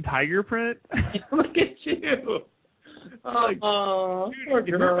fucking tiger print? Look at you. Poor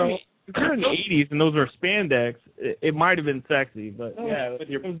girl. If they're in the 80s and those were spandex, it might have been sexy. But yeah,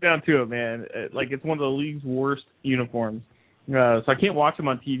 it comes down to it, man. It's one of the league's worst uniforms. So I can't watch them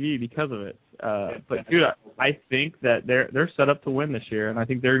on TV because of it. But dude, I think that they're set up to win this year, and I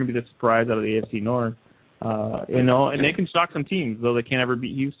think they're going to be the surprise out of the AFC North. And they can shock some teams, though they can't ever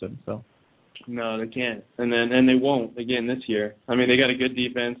beat Houston. So. No, they can't, and they won't again this year. I mean, they got a good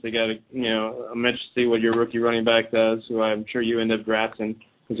defense. They got I'm interested to see what your rookie running back does, who I'm sure you end up drafting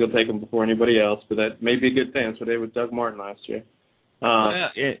because you'll take him before anybody else. But that may be a good thing. That's what they did with Doug Martin last year.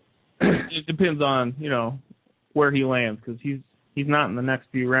 It depends on where he lands, because he's not in the next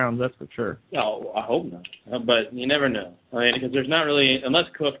few rounds, that's for sure. No, I hope not. But you never know. I mean, because there's not really, unless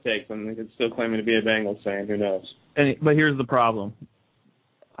Cook takes him, he could still claim to be a Bengals fan. Who knows? But here's the problem.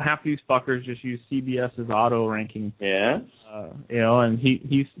 Half these fuckers just use CBS's auto ranking. Yeah. And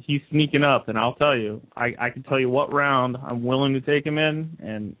he's sneaking up, and I'll tell you, I can tell you what round I'm willing to take him in,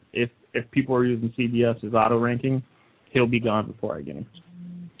 and if people are using CBS's auto ranking, he'll be gone before I get him.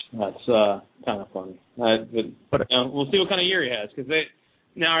 That's kind of funny. But we'll see what kind of year he has. Because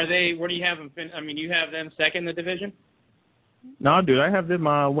where do you have them? You have them second in the division? No, dude, I have them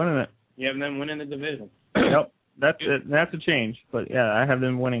winning it. You have them winning the division. Yep, that's a change. But yeah, I have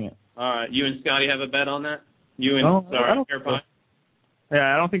them winning it. All right, you and Scotty have a bet on that? You and Hair Pie?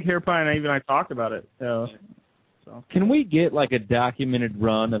 Yeah, I don't think Hair Pie and I talked about it. So. Can we get like a documented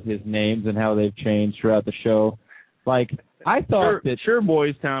run of his names and how they've changed throughout the show? Like, I thought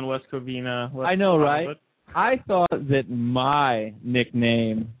Boys Town, West Covina. I know, right? I thought that my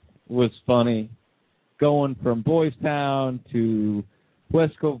nickname was funny, going from Boys Town to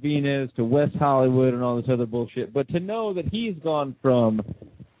West Covina to West Hollywood and all this other bullshit. But to know that he's gone from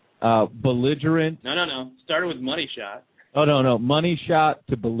belligerent. No. Started with Money Shot. Oh, no. Money Shot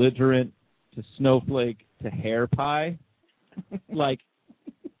to belligerent to Snowflake to Hair Pie. Like,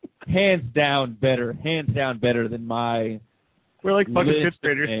 hands down better than my. We're like fucking fifth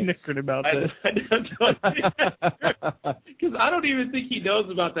graders snickering about this. Because I don't even think he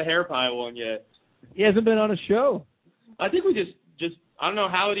knows about the Hair Pie one yet. He hasn't been on a show. I think we just I don't know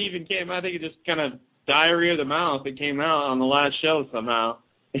how it even came out. I think it just kind of diarrhea of the mouth. It came out on the last show somehow.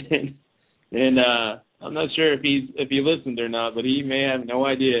 and I'm not sure if he listened or not, but he may have no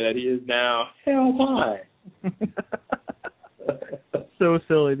idea that he is now Hair Pie. So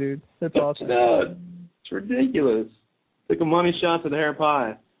silly, dude. That's awesome. It's ridiculous. Took a money shot to the Hair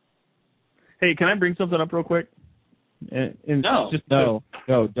Pie. Hey, can I bring something up real quick? No, don't.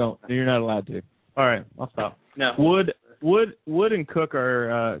 You're not allowed to. All right, I'll stop. No. Wood and Cook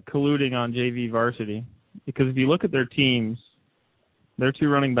are colluding on JV varsity because if you look at their teams, their two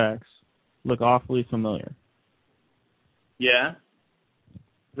running backs look awfully familiar. Yeah.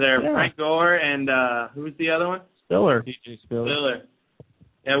 They're Frank Gore and who's the other one? Spiller. DJ Spiller.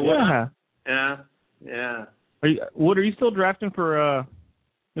 Yeah. Yeah. Are you still drafting for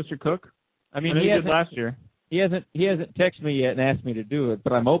Mr. Cook? I mean, he did last year. He hasn't texted me yet and asked me to do it,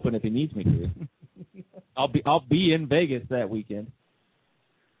 but I'm open if he needs me to. I'll be in Vegas that weekend.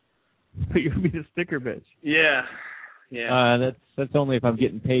 But you'll be the sticker bitch. Yeah. That's only if I'm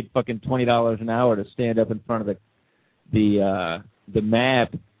getting paid fucking $20 an hour to stand up in front of the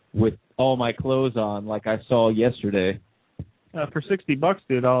map with all my clothes on, like I saw yesterday. For $60,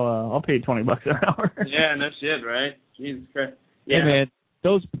 dude, I'll pay $20 an hour. Yeah, no shit, right? Jesus Christ. Yeah. Hey man,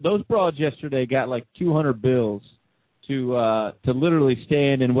 those broads yesterday got like 200 bills to literally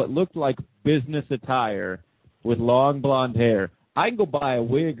stand in what looked like business attire with long blonde hair. I can go buy a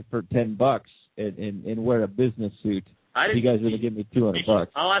wig for $10 and wear a business suit. You guys are gonna give me $200.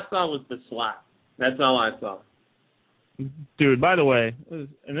 All I saw was the slap. That's all I saw. Dude, by the way,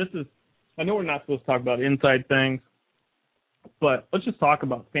 and this is, I know we're not supposed to talk about inside things, but let's just talk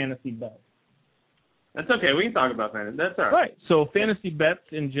about fantasy bets. That's okay. We can talk about fantasy. That's all right. Right. So fantasy bets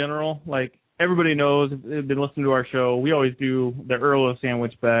in general, like everybody knows, if they've been listening to our show, we always do the Earl of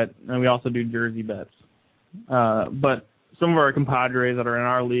Sandwich bet, and we also do jersey bets. But some of our compadres that are in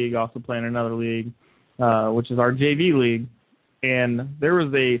our league also play in another league, which is our JV league, and there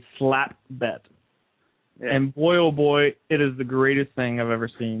was a slap bet. Yeah. And boy, oh boy, it is the greatest thing I've ever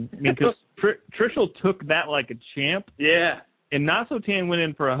seen. I mean, because Trishel took that like a champ. Yeah. And Not So Tan went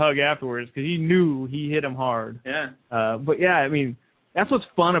in for a hug afterwards because he knew he hit him hard. Yeah. But yeah, I mean, that's what's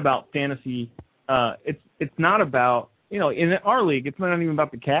fun about fantasy. It's not about, in our league, it's not even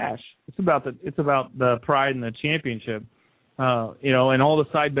about the cash. It's about the pride and the championship. And all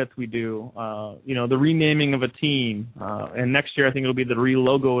the side bets we do. The renaming of a team. And next year I think it'll be the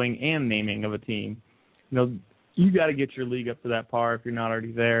re-logoing and naming of a team. You got to get your league up to that par if you're not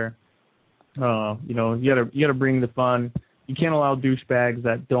already there. You got to bring the fun. You can't allow douchebags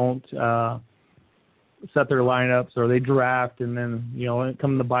that don't set their lineups or they draft and then, when it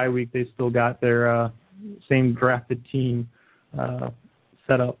comes to the bye week, they still got their same drafted team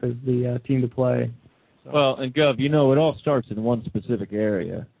set up as the team to play. So. Well, and Gov, it all starts in one specific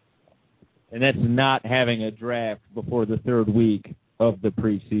area, and that's not having a draft before the third week of the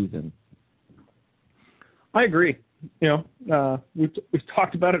preseason. I agree. We've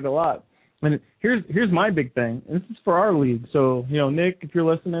talked about it a lot. And here's my big thing. And this is for our league. So, Nick, if you're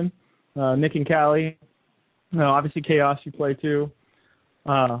listening, Nick and Callie, obviously Chaos, you play too.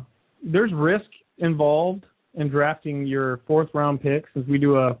 There's risk involved in drafting your fourth round picks, since we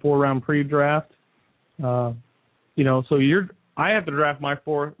do a 4-round pre-draft. So I have to draft my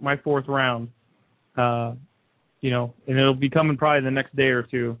fourth round. And it'll be coming probably the next day or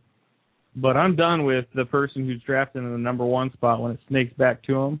two. But I'm done with the person who's drafted in the number 1 spot when it snakes back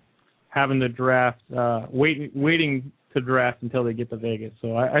to them, having to draft, waiting to draft until they get to Vegas.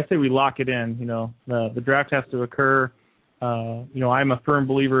 So I say we lock it in. The draft has to occur I'm a firm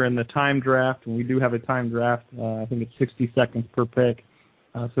believer in the time draft, and we do have a time draft. I think it's 60 seconds per pick.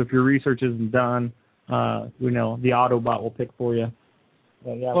 So if your research isn't done, the Autobot will pick for you.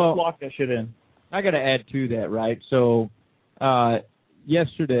 Let's lock that shit in. I got to add to that, right? So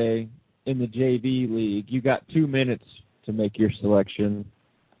yesterday in the JV league, you got 2 minutes to make your selection,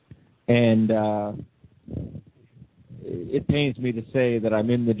 and it pains me to say that I'm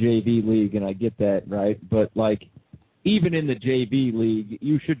in the JV league, and I get that, right? But, even in the JV league,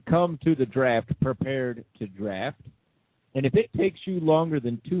 you should come to the draft prepared to draft. And if it takes you longer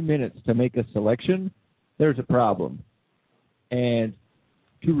than 2 minutes to make a selection, there's a problem. And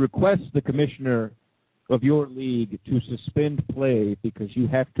to request the commissioner of your league to suspend play because you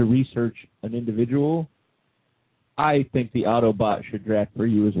have to research an individual, I think the Autobot should draft for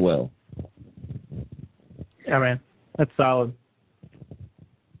you as well. Yeah, man. That's solid.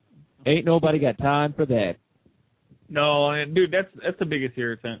 Ain't nobody got time for that. No, and dude, that's the biggest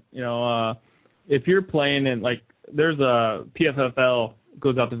irritant. If you're playing in, there's a PFFL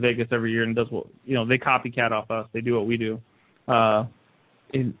goes out to Vegas every year and does what, they copycat off us. They do what we do. And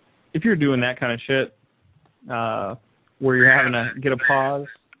if you're doing that kind of shit, where you're having to get a pause,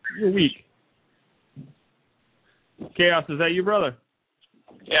 you're weak. Chaos, is that you, brother?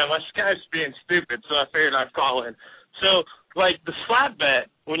 Yeah, my Skype's being stupid, so I figured I'd call in. So, the slap bet,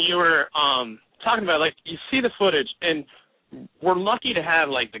 when you were talking about, you see the footage, and we're lucky to have,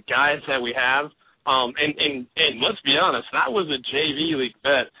 the guys that we have. And let's be honest, that was a JV league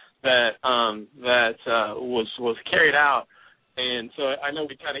bet that was carried out. And so I know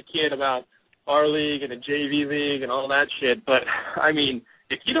we kind of kid about our league and the JV league and all that shit, but, I mean,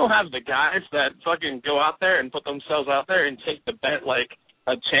 if you don't have the guys that fucking go out there and put themselves out there and take the bet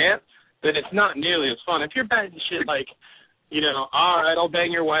a chance, then it's not nearly as fun. If you're betting shit all right, I'll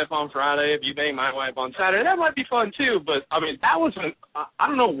bang your wife on Friday if you bang my wife on Saturday, that might be fun too. But, I mean, that wasn't – I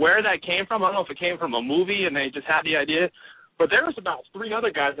don't know where that came from. I don't know if it came from a movie and they just had the idea. But there was about 3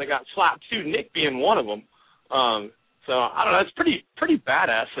 other guys that got slapped too, Nick being one of them. So, I don't know, it's pretty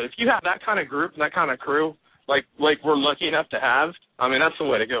badass. So if you have that kind of group and that kind of crew, like we're lucky enough to have, I mean, that's the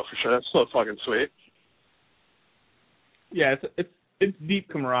way to go for sure. That's so fucking sweet. Yeah, it's deep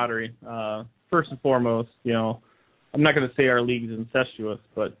camaraderie. First and foremost, I'm not going to say our league is incestuous,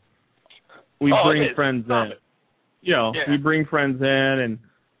 but we bring friends in. We bring friends in, and,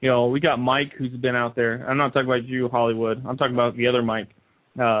 we got Mike who's been out there. I'm not talking about you, Hollywood. I'm talking about the other Mike.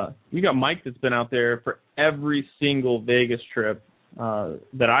 We got Mike that's been out there for every single Vegas trip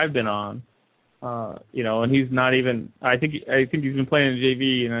that I've been on. And he's not even. I think he's been playing in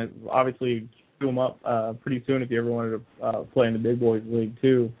JV, and I obviously do him up pretty soon if you ever wanted to play in the big boys league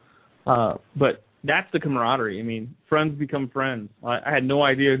too. But that's the camaraderie. I mean, friends become friends. I had no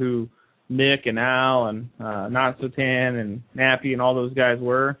idea who Nick and Al and Not So Tan and Nappy and all those guys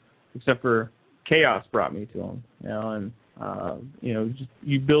were, except for Chaos brought me to them.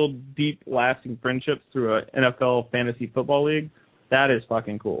 You build deep, lasting friendships through an NFL fantasy football league. That is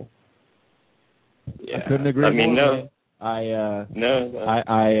fucking cool. Yeah. I couldn't agree more. I'm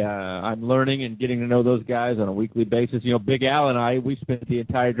learning and getting to know those guys on a weekly basis. Big Al and I, we spent the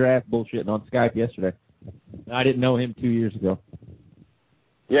entire draft bullshitting on Skype yesterday. I didn't know him 2 years ago.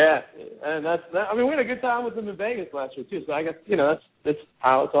 Yeah, and we had a good time with him in Vegas last year too. So I guess that's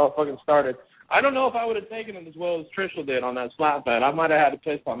how it's all fucking started. I don't know if I would have taken him as well as Trishel did on that slap bet. I might have had to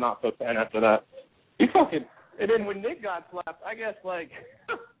piss on Not So Fan after that. And then when Nick got slapped, I guess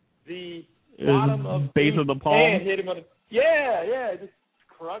the bottom of base of the palm hit him on the just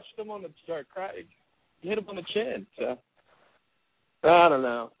crushed him on the hit him on the chin. So I don't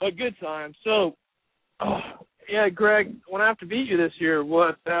know, but good time. So Greg, when I have to beat you this year, we'll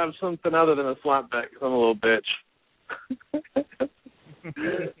have to have something other than a slap bet because I'm a little bitch.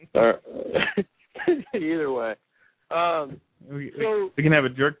 Either way, we can have a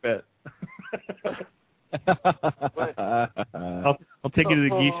jerk bet. I'll take you to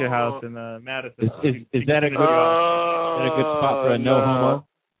the Geisha house in Madison. Is that a good spot for a no homo?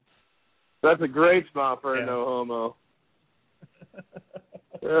 That's a great spot for a no homo.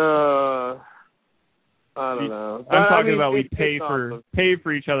 I don't know. I'm talking about we pay for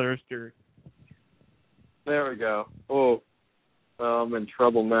each other's jerk. There we go. Oh, I'm in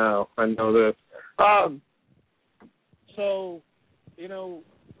trouble now. I know this. So,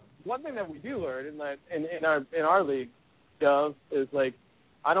 one thing that we do learn in our league, Dove, is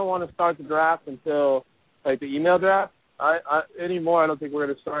I don't want to start the draft until the email draft. Anymore. I don't think we're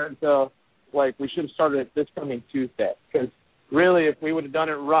going to start until we should have started it this coming Tuesday. Because really, if we would have done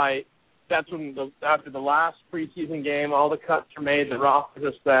it right, that's when after the last preseason game, all the cuts are made, the rosters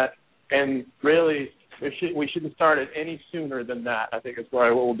are set, and really We shouldn't start it any sooner than that. I think is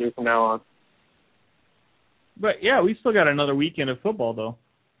what we'll do from now on. But yeah, we still got another weekend of football though.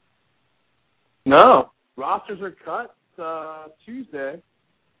 No, rosters are cut Tuesday.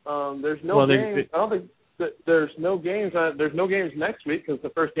 There's no games. I don't think there's no games. There's no games next week because the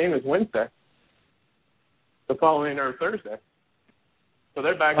first game is Wednesday. The following or Thursday. So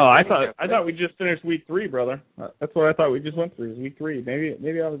they're back. Oh, I thought we just finished week 3, brother. That's what I thought we just went through. Is week 3?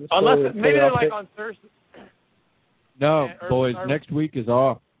 Maybe I was just maybe they're like on Thursday. No, boys. Next week is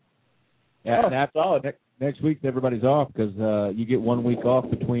off. Yeah, solid. Next week everybody's off because you get 1 week off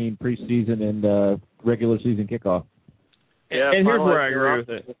between preseason and regular season kickoff. Yeah, and here's where I agree with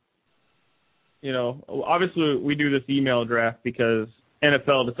it. You know, obviously we do this email draft because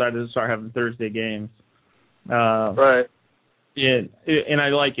NFL decided to start having Thursday games. Right. And I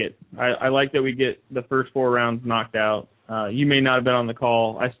like it. I like that we get the first 4 rounds knocked out. You may not have been on the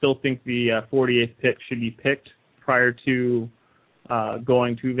call. I still think the 48th pick should be picked prior to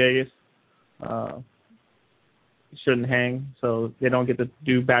going to Vegas. Shouldn't hang, so they don't get to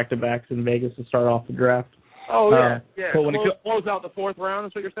do back-to-backs in Vegas to start off the draft. Oh, yeah. But when close out the 4th round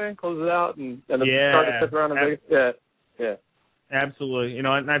is what you're saying? Close it out and start the 5th round in Vegas? Yeah. Absolutely. You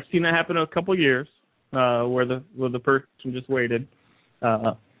know, and I've seen that happen a couple years. Where the person just waited.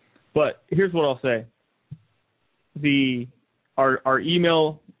 But here's what I'll say. Our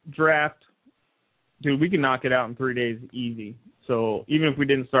email draft, dude, we can knock it out in 3 days easy. So even if we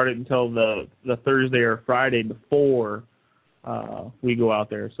didn't start it until the Thursday or Friday before we go out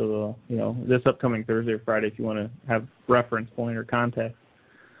there. So, this upcoming Thursday or Friday, if you want to have reference point or context.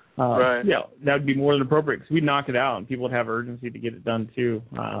 Right. Yeah, that would be more than appropriate because we'd knock it out and people would have urgency to get it done too.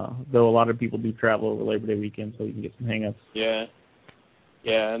 Though a lot of people do travel over Labor Day weekend, so you can get some hang-ups. Yeah.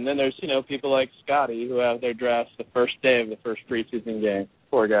 Yeah, and then there's, people like Scotty who have their drafts the first day of the first preseason game.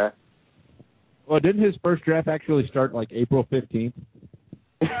 Poor guy. Well, didn't his first draft actually start like April 15th?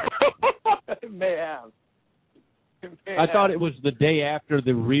 It may have. I thought it was the day after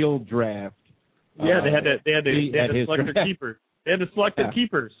the real draft. Yeah, they had to select their keepers. They had to select their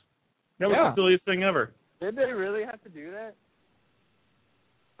keepers. That was the silliest thing ever. Did they really have to do that?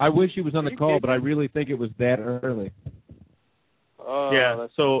 I wish he was on the call, but I really think it was that early.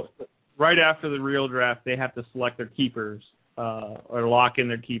 So right after the real draft, they have to select their keepers or lock in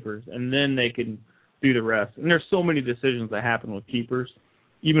their keepers, and then they can do the rest. And there's so many decisions that happen with keepers,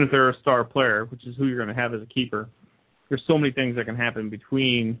 even if they're a star player, which is who you're going to have as a keeper. There's so many things that can happen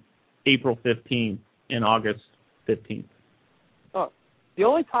between April 15th and August 15th. The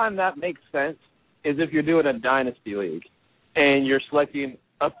only time that makes sense is if you're doing a dynasty league and you're selecting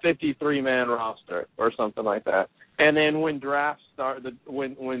a 53-man roster or something like that. And then when drafts start,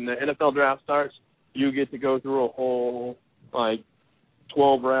 when the NFL draft starts, you get to go through a whole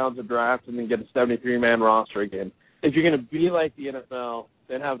 12 rounds of draft and then get a 73-man roster again. If you're going to be like the NFL,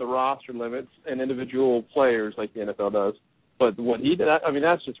 then have the roster limits and individual players like the NFL does. But what he did,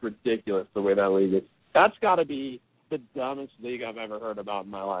 that's just ridiculous the way that league is. That's got to be the dumbest league I've ever heard about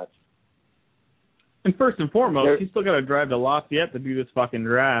in my life. And first and foremost, he's still got to drive to Lafayette to do this fucking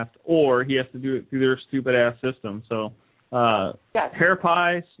draft, or he has to do it through their stupid-ass system. So, hair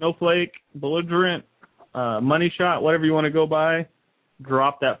pie, snowflake, belligerent, money shot, whatever you want to go by,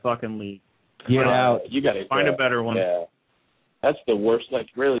 drop that fucking league. Get out. You got to find a better one. Yeah. That's the worst.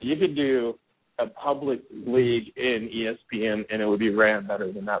 Really, you could do a public league in ESPN, and it would be ran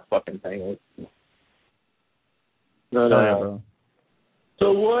better than that fucking thing. No.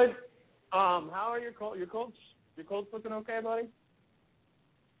 So what? How are your Colts? Your Colts looking okay, buddy?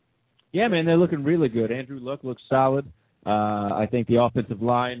 Yeah, man, they're looking really good. Andrew Luck looks solid. I think the offensive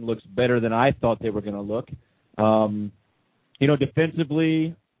line looks better than I thought they were going to look.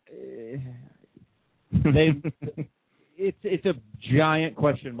 Defensively, it's a giant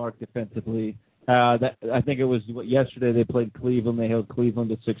question mark defensively. I think it was yesterday they played Cleveland. They held Cleveland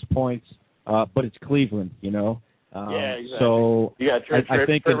to 6 points, but it's Cleveland, Yeah, exactly. So you got I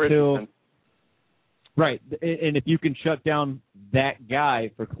think until Richardson. Right, and if you can shut down that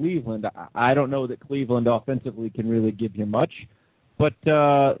guy for Cleveland, I don't know that Cleveland offensively can really give you much. But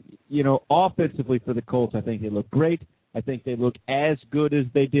offensively for the Colts, I think they look great. I think they look as good as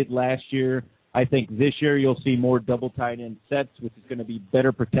they did last year. I think this year you'll see more double tight end sets, which is going to be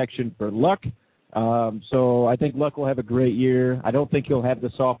better protection for Luck. So I think Luck will have a great year. I don't think he'll have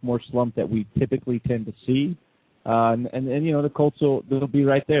the sophomore slump that we typically tend to see. And the Colts they'll be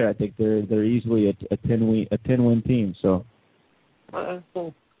right there. I think they're easily a 10-win team. So.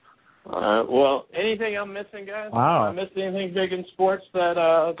 Cool. All right. Well, anything I'm missing, guys? Wow. I missed anything big in sports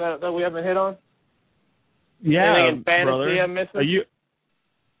that we haven't hit on? Yeah, anything in fantasy brother. I'm missing?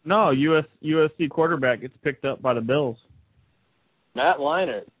 No, USC quarterback gets picked up by the Bills. Matt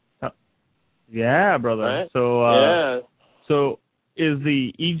Leinart. Yeah, brother. Right? So is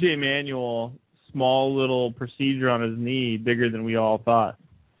the E.J. Manuel small little procedure on his knee bigger than we all thought?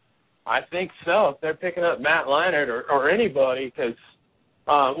 I think so. If they're picking up Matt Leinart or anybody, because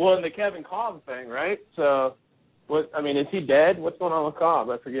in the Kevin Cobb thing, right? So, is he dead? What's going on with Cobb?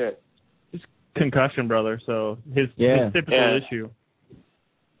 I forget. It's concussion, brother. So his typical issue.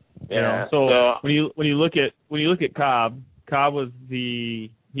 Yeah. You know, so when you look at Cobb was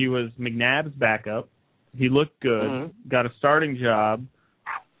McNabb's backup. He looked good, got a starting job,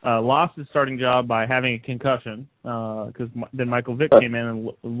 lost his starting job by having a concussion because then Michael Vick came in and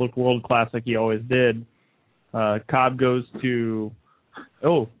looked world class like he always did. Cobb goes to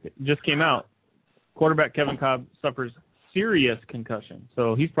it just came out. Quarterback Kevin Cobb suffers serious concussion,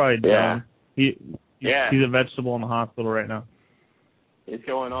 so he's probably down. He's a vegetable in the hospital right now. He's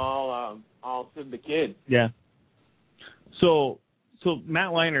going all Sid the Kid. Yeah. So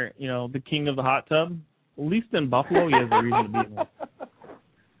Matt Leinart, the king of the hot tub, at least in Buffalo, he has a reason to be in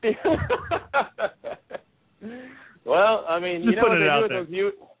it. Well, I mean, Just you know what they do with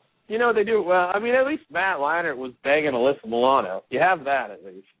those. You know what they do? Well, I mean, at least Matt Leinart was banging Alyssa Milano. You have that at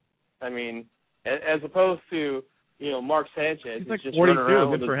least. I mean, as opposed to Mark Sanchez. He's like just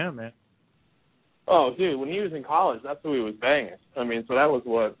 42. Good for him, man. Oh, dude, when he was in college, that's who he was banging. I mean, so that was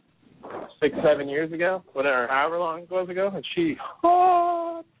what 6-7 years ago, whatever, however long it was ago, and she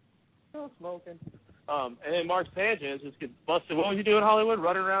still smoking. And then Mark Sanchez just gets busted. What was he doing in Hollywood?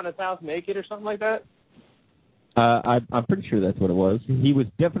 Running around his house naked or something like that? I'm pretty sure that's what it was. He was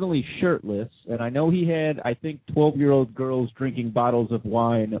definitely shirtless, and I know he had, 12-year-old girls drinking bottles of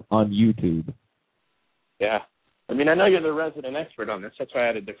wine on YouTube. Yeah. I mean, I know you're the resident expert on this. That's why I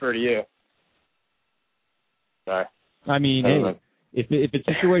had to defer to you. Sorry. I mean, hey, if it's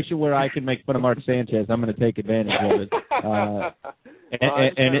a situation where I can make fun of Mark Sanchez, I'm going to take advantage of it.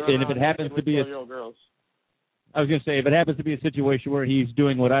 And if it happens to be I was going to say, if it happens to be a situation where he's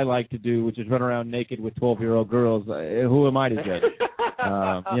doing what I like to do, which is run around naked with 12-year-old girls, who am I to judge?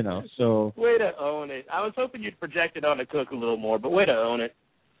 So. Way to own it. I was hoping you'd project it on the cook a little more, but way to own it.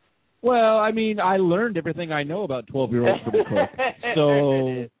 Well, I mean, I learned everything I know about 12-year-olds from the cook.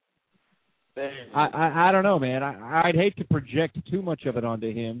 So. I don't know, man. I'd hate to project too much of it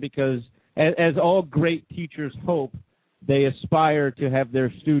onto him because, as all great teachers hope, they aspire to have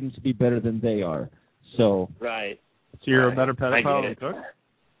their students be better than they are. So right. So you're a better pedophile than Cook?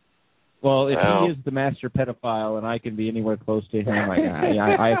 Well, if he is the master pedophile and I can be anywhere close to him, I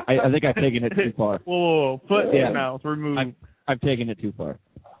think I've taken it too far. Whoa. Foot in mouth, remove. I've taken it too far.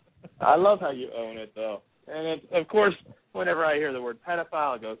 I love how you own it, though. And, of course, whenever I hear the word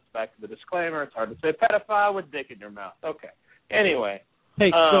pedophile, it goes back to the disclaimer. It's hard to say pedophile with dick in your mouth. Okay. Anyway.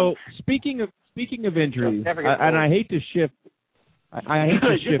 Hey, so speaking of injuries, and I hate to shift. I hate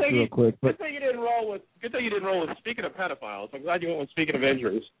to shift real quick, but good thing you didn't roll with. Speaking of pedophiles, I'm glad you went with speaking of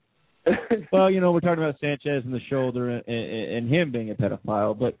injuries. Well, we're talking about Sanchez and the shoulder and him being a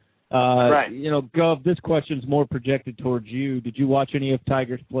pedophile, but right. Gov, this question's more projected towards you. Did you watch any of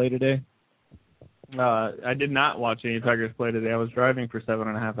Tigers play today? I did not watch any Tigers play today. I was driving for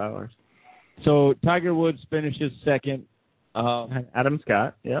 7.5 hours. So Tiger Woods finishes second. Adam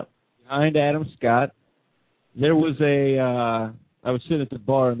Scott, yep. Behind Adam Scott. There was I was sitting at the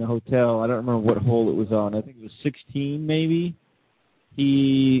bar in the hotel. I don't remember what hole it was on. I think it was 16 maybe.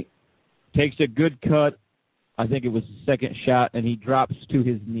 He takes a good cut. I think it was the second shot, and he drops to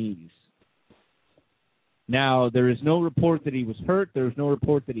his knees. Now, there is no report that he was hurt. There is no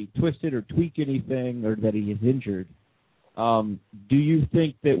report that he twisted or tweaked anything or that he is injured. Do you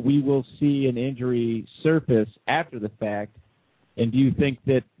think that we will see an injury surface after the fact? And do you think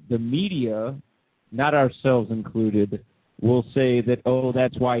that the media, not ourselves included, will say that,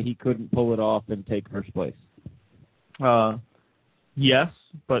 that's why he couldn't pull it off and take first place? Yes,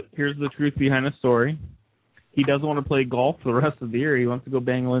 but here's the truth behind the story. He doesn't want to play golf for the rest of the year. He wants to go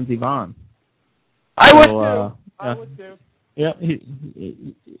bang Lindsey Vonn. I would too. Yeah,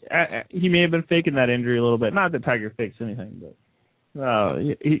 he may have been faking that injury a little bit. Not that Tiger fakes anything, but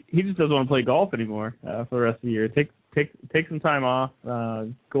he just doesn't want to play golf anymore for the rest of the year. Take some time off.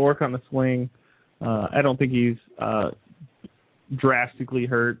 Go work on the swing. I don't think he's drastically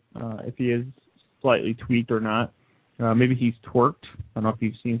hurt. If he is slightly tweaked or not, maybe he's twerked. I don't know if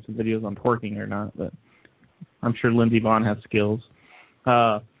you've seen some videos on twerking or not, but I'm sure Lindsey Vonn has skills.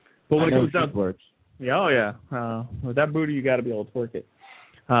 But when it comes down, works. Yeah, oh yeah. With that booty, you got to be able to twerk it.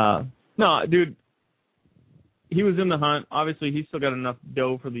 No, dude, he was in the hunt. Obviously, he's still got enough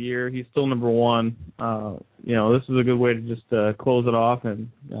dough for the year. He's still number one. this is a good way to just close it off and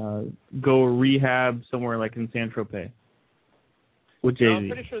go rehab somewhere like in Saint-Tropez with Jay-Z. I'm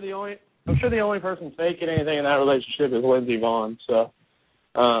pretty sure the only person faking anything in that relationship is Lindsey Vonn. So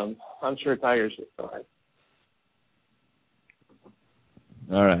I'm sure Tiger's fine.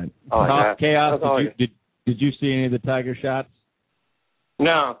 All right. Oh, Chaos. Did you see any of the Tiger shots?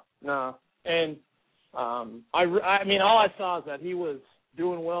 No. And I mean, all I saw is that he was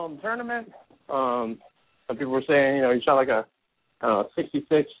doing well in the tournament. Some people were saying, he shot like a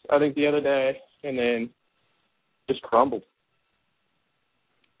 66, I think, the other day, and then just crumbled.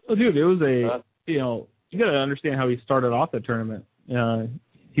 Well, dude, it was you got to understand how he started off the tournament.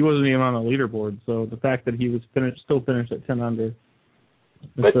 He wasn't even on the leaderboard, so the fact that he was still finished at 10 under.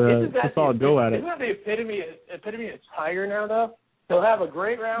 It's a solid go at it. Isn't that the epitome of Tiger now, though? He'll have a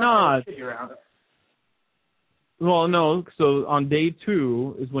great round and a shitty round. Well, no. So on day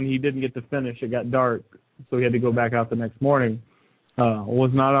 2 is when he didn't get to finish. It got dark, so he had to go back out the next morning.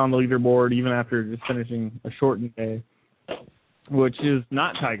 Was not on the leaderboard even after just finishing a shortened day, which is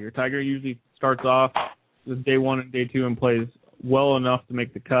not Tiger. Tiger usually starts off with day 1 and day 2 and plays well enough to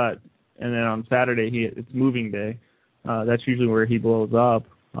make the cut, and then on Saturday it's moving day. That's usually where he blows up.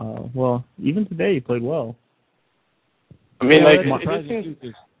 Well, even today he played well. I mean,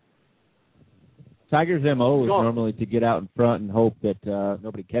 Tiger's MO is normally to get out in front and hope that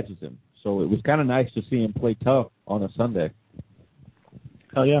nobody catches him. So it was kind of nice to see him play tough on a Sunday.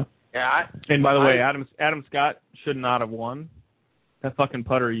 Hell yeah. Yeah. And by the way, Adam Scott should not have won. That fucking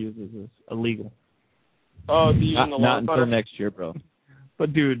putter he uses is illegal. Oh, not until next year, bro.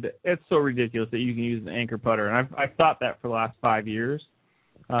 But dude, it's so ridiculous that you can use an anchor putter, and I've thought that for the last 5 years.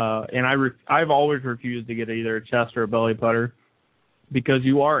 And I've always refused to get either a chest or a belly putter because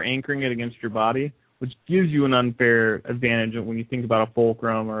you are anchoring it against your body, which gives you an unfair advantage when you think about a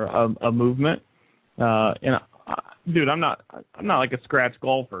fulcrum or a movement. Dude, I'm not like a scratch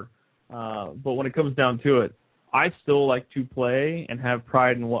golfer, but when it comes down to it, I still like to play and have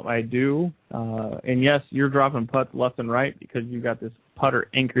pride in what I do. And yes, you're dropping putts left and right because you got this putter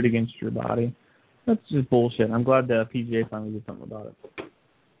anchored against your body. That's just bullshit. I'm glad the PGA finally did something about it.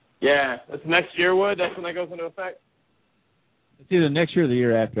 Yeah, that's next year, Wood. That's when that goes into effect. It's either next year or the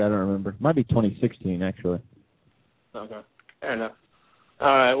year after. I don't remember. It might be 2016, actually. Okay, fair enough. All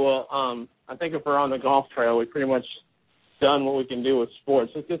right, well, I think if we're on the golf trail, we've pretty much done what we can do with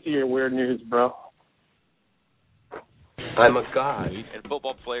sports. Let's get to your weird news, bro. I'm a god. And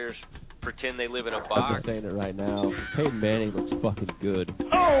football players pretend they live in a box. I'm saying it right now. Peyton Manning looks fucking good.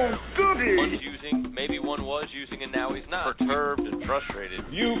 Oh, goody! Maybe one was using and now he's not. Perturbed and frustrated.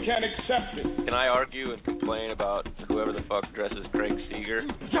 You can accept it. Can I argue and complain about whoever the fuck dresses Craig Seeger?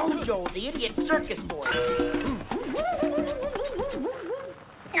 Jojo, the idiot circus boy.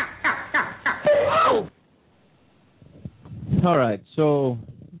 All right, so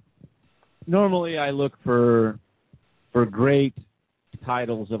normally I look for great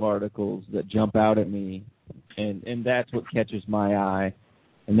titles of articles that jump out at me, and that's what catches my eye,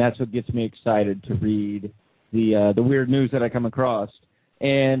 and that's what gets me excited to read the weird news that I come across.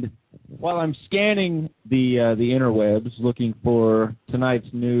 And while I'm scanning the interwebs looking for tonight's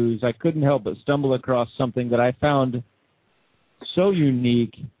news, I couldn't help but stumble across something that I found so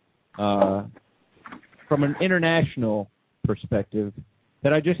unique from an international perspective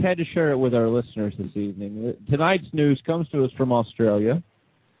that I just had to share it with our listeners this evening. Tonight's news comes to us from Australia.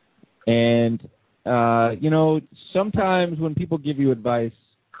 And, sometimes when people give you advice,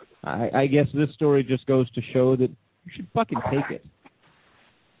 I guess this story just goes to show that you should fucking take it.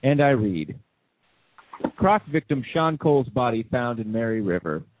 And I read, Croc victim Sean Cole's body found in Mary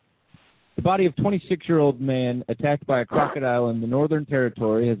River. The body of 26-year-old man attacked by a crocodile in the Northern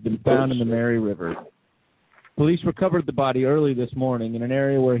Territory has been found in the Mary River. Police recovered the body early this morning in an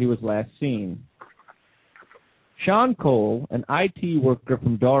area where he was last seen. Sean Cole, an IT worker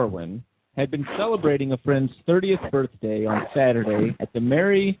from Darwin, had been celebrating a friend's 30th birthday on Saturday at the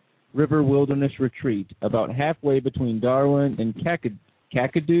Mary River Wilderness Retreat, about halfway between Darwin and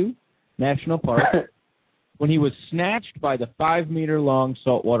Kakadu National Park, when he was snatched by the 5-meter-long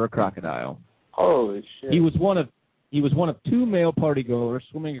saltwater crocodile. Holy shit. He was one of 2 male partygoers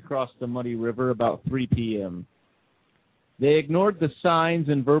swimming across the muddy river about 3 p.m. They ignored the signs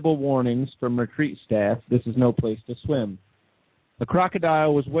and verbal warnings from retreat staff, this is no place to swim. The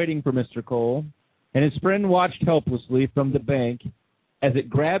crocodile was waiting for Mr. Cole, and his friend watched helplessly from the bank as it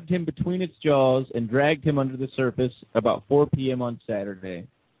grabbed him between its jaws and dragged him under the surface about 4 p.m. on Saturday.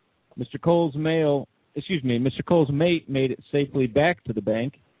 Mr. Cole's mate made it safely back to the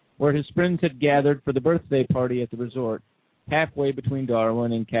bank, where his friends had gathered for the birthday party at the resort, halfway between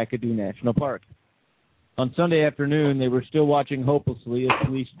Darwin and Kakadu National Park. On Sunday afternoon, they were still watching hopelessly as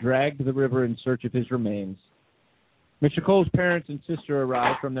police dragged the river in search of his remains. Mr. Cole's parents and sister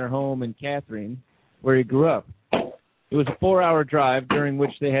arrived from their home in Catherine, where he grew up. It was a 4-hour drive during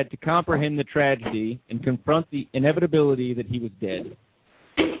which they had to comprehend the tragedy and confront the inevitability that he was dead.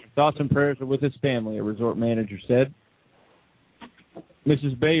 Thoughts and prayers are with his family, a resort manager said.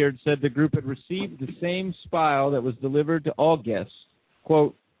 Mrs. Bayard said the group had received the same spile that was delivered to all guests.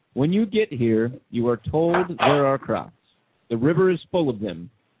 Quote, "When you get here, you are told there are crocs. The river is full of them.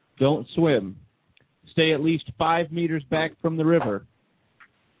 Don't swim. Stay at least 5 meters back from the river.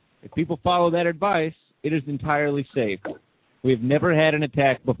 If people follow that advice, it is entirely safe. We have never had an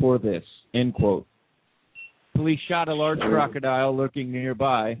attack before this." End quote. Police shot a large crocodile lurking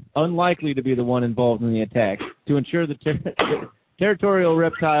nearby, unlikely to be the one involved in the attack, to ensure the territorial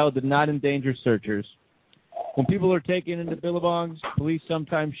reptile did not endanger searchers. When people are taken into billabongs, police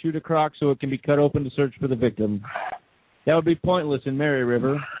sometimes shoot a croc so it can be cut open to search for the victim. That would be pointless in Mary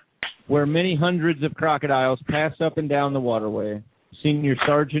River, where many hundreds of crocodiles pass up and down the waterway. Senior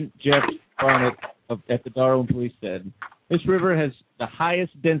Sergeant Jeff Barnett at the Darwin Police said, "This river has the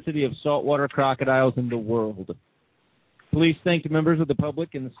highest density of saltwater crocodiles in the world." Police thanked members of the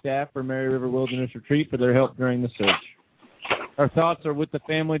public and the staff for Mary River Wilderness Retreat for their help during the search. Our thoughts are with the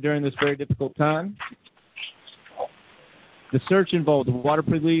family during this very difficult time. The search involved the Water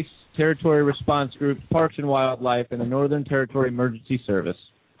Police, Territory Response Group, Parks and Wildlife, and the Northern Territory Emergency Service.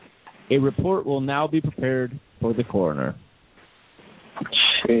 A report will now be prepared for the coroner.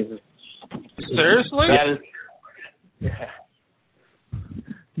 Jesus. Seriously? Yeah.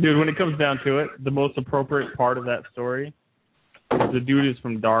 Dude, when it comes down to it, the most appropriate part of that story is the dude is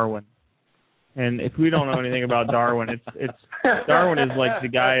from Darwin. And if we don't know anything about Darwin, it's Darwin is like the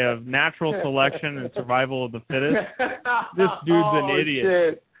guy of natural selection and survival of the fittest. This dude's an idiot.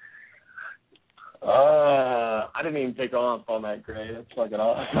 Shit. I didn't even take off on that grade. That's fucking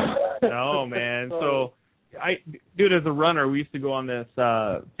awesome. No, man. So, dude, as a runner, we used to go on this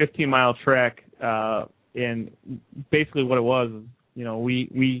 15-mile trek, and basically what it was, you know,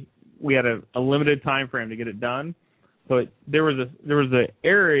 we had a limited time frame to get it done. But there was an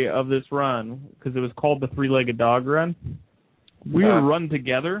area of this run, because it was called the three-legged dog run. We would run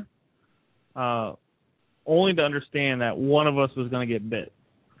together, only to understand that one of us was going to get bit.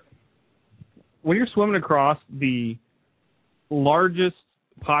 When you're swimming across the largest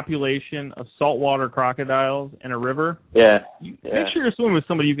population of saltwater crocodiles in a river, make sure you're swimming with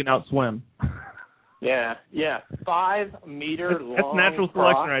somebody you can outswim. Yeah. 5 meter long. That's natural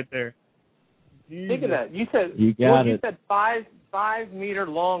selection right there. Think of that. You said you said 5 meter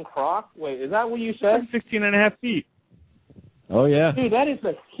long croc. Wait, is that what you said? 16.5 feet. Oh yeah. Dude, that is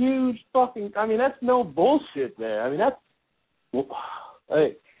a huge fucking. I mean, that's no bullshit there. I mean, that's.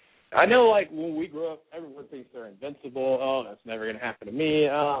 Hey, I know, like when we grew up, everyone thinks they're invincible. Oh, that's never gonna happen to me.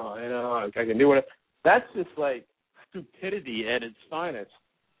 Oh, you know, I can do whatever. That's just like stupidity at its finest.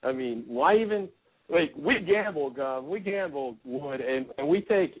 I mean, why even? Like, we gamble, Gov. We gamble, Wood, and we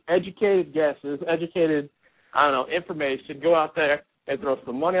take educated guesses, information, go out there and throw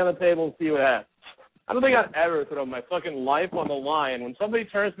some money on the table and see what happens. I don't think I've ever thrown my fucking life on the line when somebody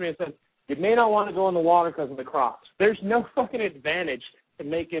turns to me and says, you may not want to go in the water because of the crocs. There's no fucking advantage to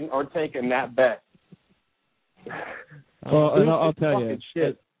making or taking that bet. Well, and I'll tell you,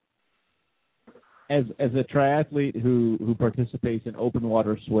 shit. As a triathlete who participates in open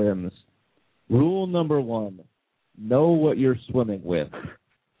water swims, rule number 1, know what you're swimming with.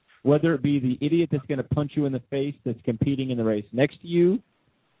 Whether it be the idiot that's going to punch you in the face that's competing in the race next to you,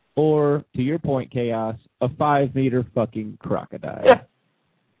 or, to your point, Chaos, a 5-meter fucking crocodile. Yeah.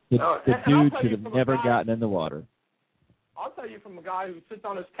 The dude should have never gotten in the water. I'll tell you from a guy who sits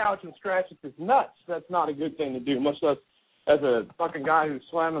on his couch and scratches his nuts, that's not a good thing to do, much less as a fucking guy who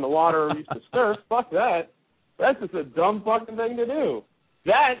swam in the water or used to surf. Fuck that. That's just a dumb fucking thing to do.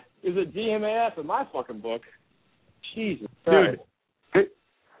 That is a DMAF in my fucking book. Jesus Christ. Dude,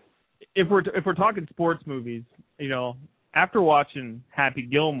 if we're talking sports movies, you know, after watching Happy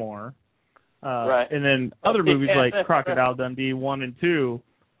Gilmore, right, and then other movies like Crocodile Dundee 1 and 2,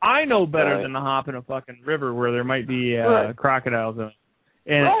 I know better than to hop in a fucking river where there might be crocodiles in it.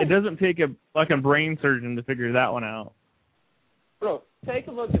 And it doesn't take a fucking brain surgeon to figure that one out. Bro, take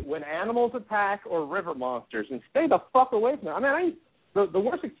a look at when animals attack or river monsters and stay the fuck away from them. I mean, the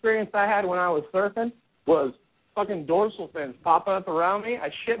worst experience I had when I was surfing was fucking dorsal fins popping up around me. I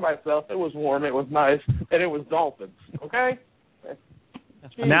shit myself. It was warm. It was nice. And it was dolphins. Okay?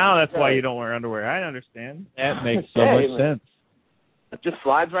 Now that's why you don't wear underwear. I understand. That makes so much sense. It just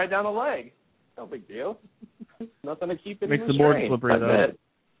slides right down the leg. No big deal. Nothing to keep it Makes in the board restraint. slippery,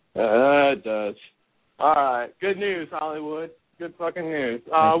 though. It does. All right. Good news, Hollywood. Good fucking news.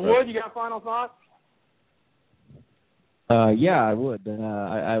 Wood, you got final thoughts? Yeah, I would.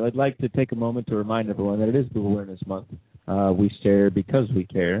 I would like to take a moment to remind everyone that it is Boob Awareness Month. We stare because we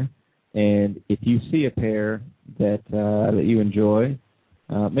care. And if you see a pair that you enjoy,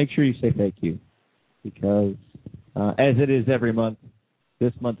 make sure you say thank you. Because as it is every month,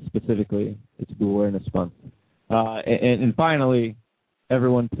 this month specifically, it's Boob Awareness Month. And finally,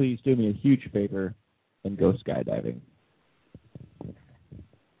 everyone, please do me a huge favor and go skydiving.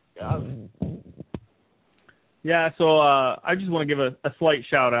 Yeah, so I just want to give a slight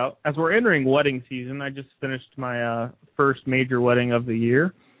shout-out. As we're entering wedding season, I just finished my first major wedding of the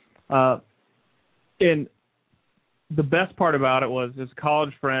year. And the best part about it was this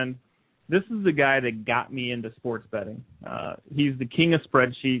college friend, this is the guy that got me into sports betting. He's the king of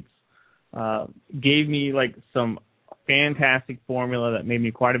spreadsheets, gave me like some fantastic formula that made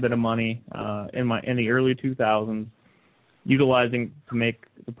me quite a bit of money in the early 2000s, utilizing to make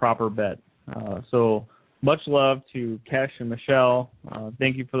the proper bet. So much love to Kesh and Michelle.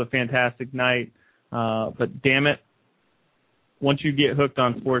 Thank you for the fantastic night. But damn it, once you get hooked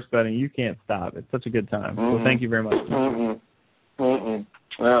on sports betting, you can't stop. It's such a good time. So thank you very much.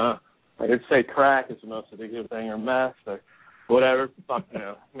 I could say crack is the most addictive thing, or meth, or whatever. Fuck,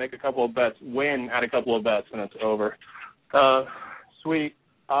 make a couple of bets, win at a couple of bets, and it's over. Sweet.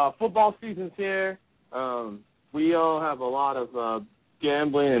 Football season's here. We all have a lot of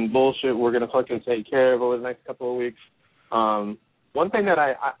gambling and bullshit we're going to fucking take care of over the next couple of weeks. One thing that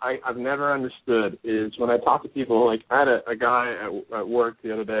I've never understood is when I talk to people, like I had a guy at work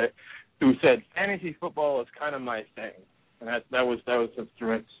the other day who said fantasy football is kind of my thing, and that was just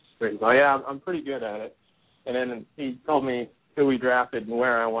straight. Like, yeah, I'm pretty good at it. And then he told me who he drafted and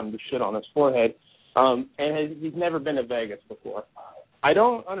where I wanted to shit on his forehead. And he's never been to Vegas before. I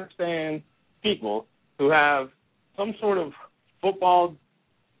don't understand people who have some sort of football,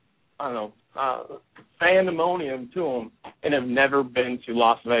 pandemonium to them and have never been to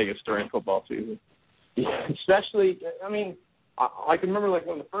Las Vegas during football season. Especially, I can remember like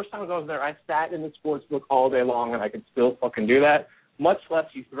when the first time I was there, I sat in the sports book all day long and I could still fucking do that. Much less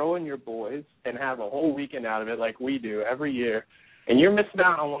you throw in your boys and have a whole weekend out of it like we do every year. And you're missing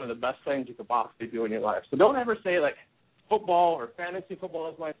out on one of the best things you could possibly do in your life. So don't ever say, like, football or fantasy football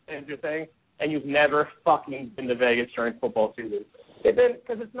is my favorite thing, and you've never fucking been to Vegas during football season.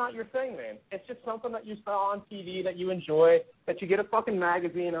 Because it's not your thing, man. It's just something that you saw on TV that you enjoy, that you get a fucking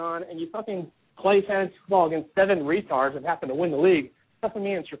magazine on, and you fucking play fantasy football against 7 retards and happen to win the league. Doesn't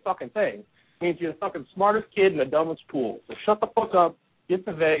mean it's your fucking thing. It means you're the fucking smartest kid in the dumbest pool. So shut the fuck up, get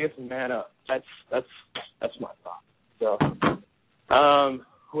to Vegas, and man up. That's my thought. So...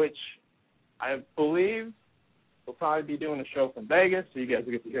 which I believe we'll probably be doing a show from Vegas, so you guys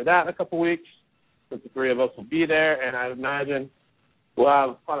will get to hear that in a couple weeks. But the 3 of us will be there, and I imagine we'll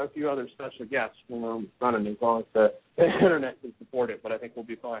have quite a few other special guests when we're running as long as the internet can support it, but I think we'll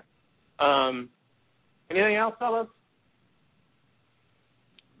be fine. Anything else, fellas?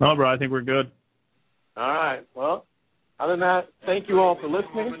 No, bro, I think we're good. All right. Well, other than that, thank you all for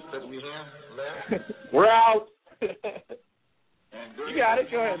listening. We're out. You got it.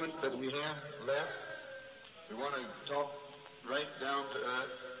 Go ahead. That we have left, we want to talk right down to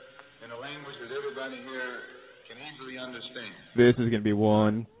earth in a language that everybody here can easily understand. This is going to be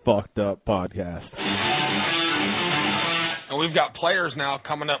one fucked up podcast. And we've got players now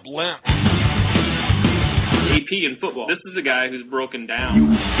coming up limp. AP in football. This is a guy who's broken down.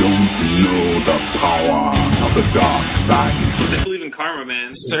 You don't know the power of the dark side. I believe in karma,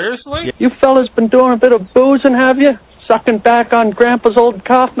 man. Seriously? You fellas been doing a bit of boozing, have you? Sucking back on Grandpa's old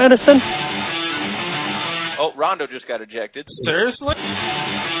cough medicine? Oh, Rondo just got ejected. Seriously?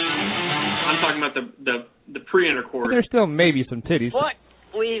 I'm talking about the pre-intercourse. There's still maybe some titties. What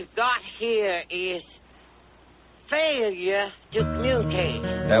we've got here is failure to communicate.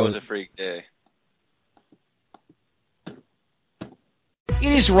 That was a freak day.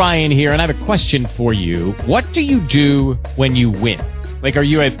 It is Ryan here, and I have a question for you. What do you do when you win? Like, are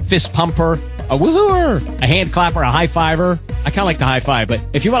you a fist pumper, a woohooer, a hand clapper, a high fiver? I kind of like the high five, but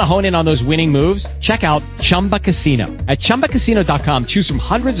if you want to hone in on those winning moves, check out Chumba Casino. At ChumbaCasino.com, choose from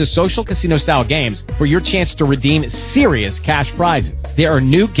hundreds of social casino-style games for your chance to redeem serious cash prizes. There are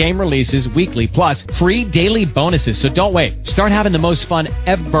new game releases weekly, plus free daily bonuses, so don't wait. Start having the most fun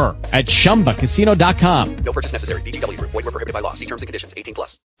ever at ChumbaCasino.com. No purchase necessary. VGW Group. Void where prohibited by law. See terms and conditions.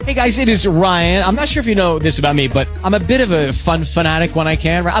 18+. Hey guys, it is Ryan. I'm not sure if you know this about me, but I'm a bit of a fun fanatic when I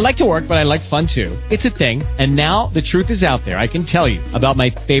can. I like to work, but I like fun too. It's a thing. And now the truth is out there. there, I can tell you about my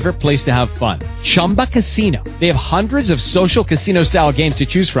favorite place to have fun, Chumba Casino. They have hundreds of social casino-style games to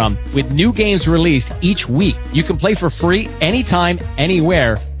choose from with new games released each week. You can play for free anytime,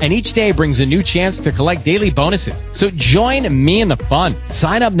 anywhere, and each day brings a new chance to collect daily bonuses. So join me in the fun.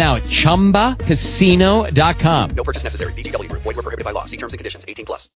 Sign up now at ChumbaCasino.com. No purchase necessary. VGW. Void where prohibited by law. See terms and conditions. 18+.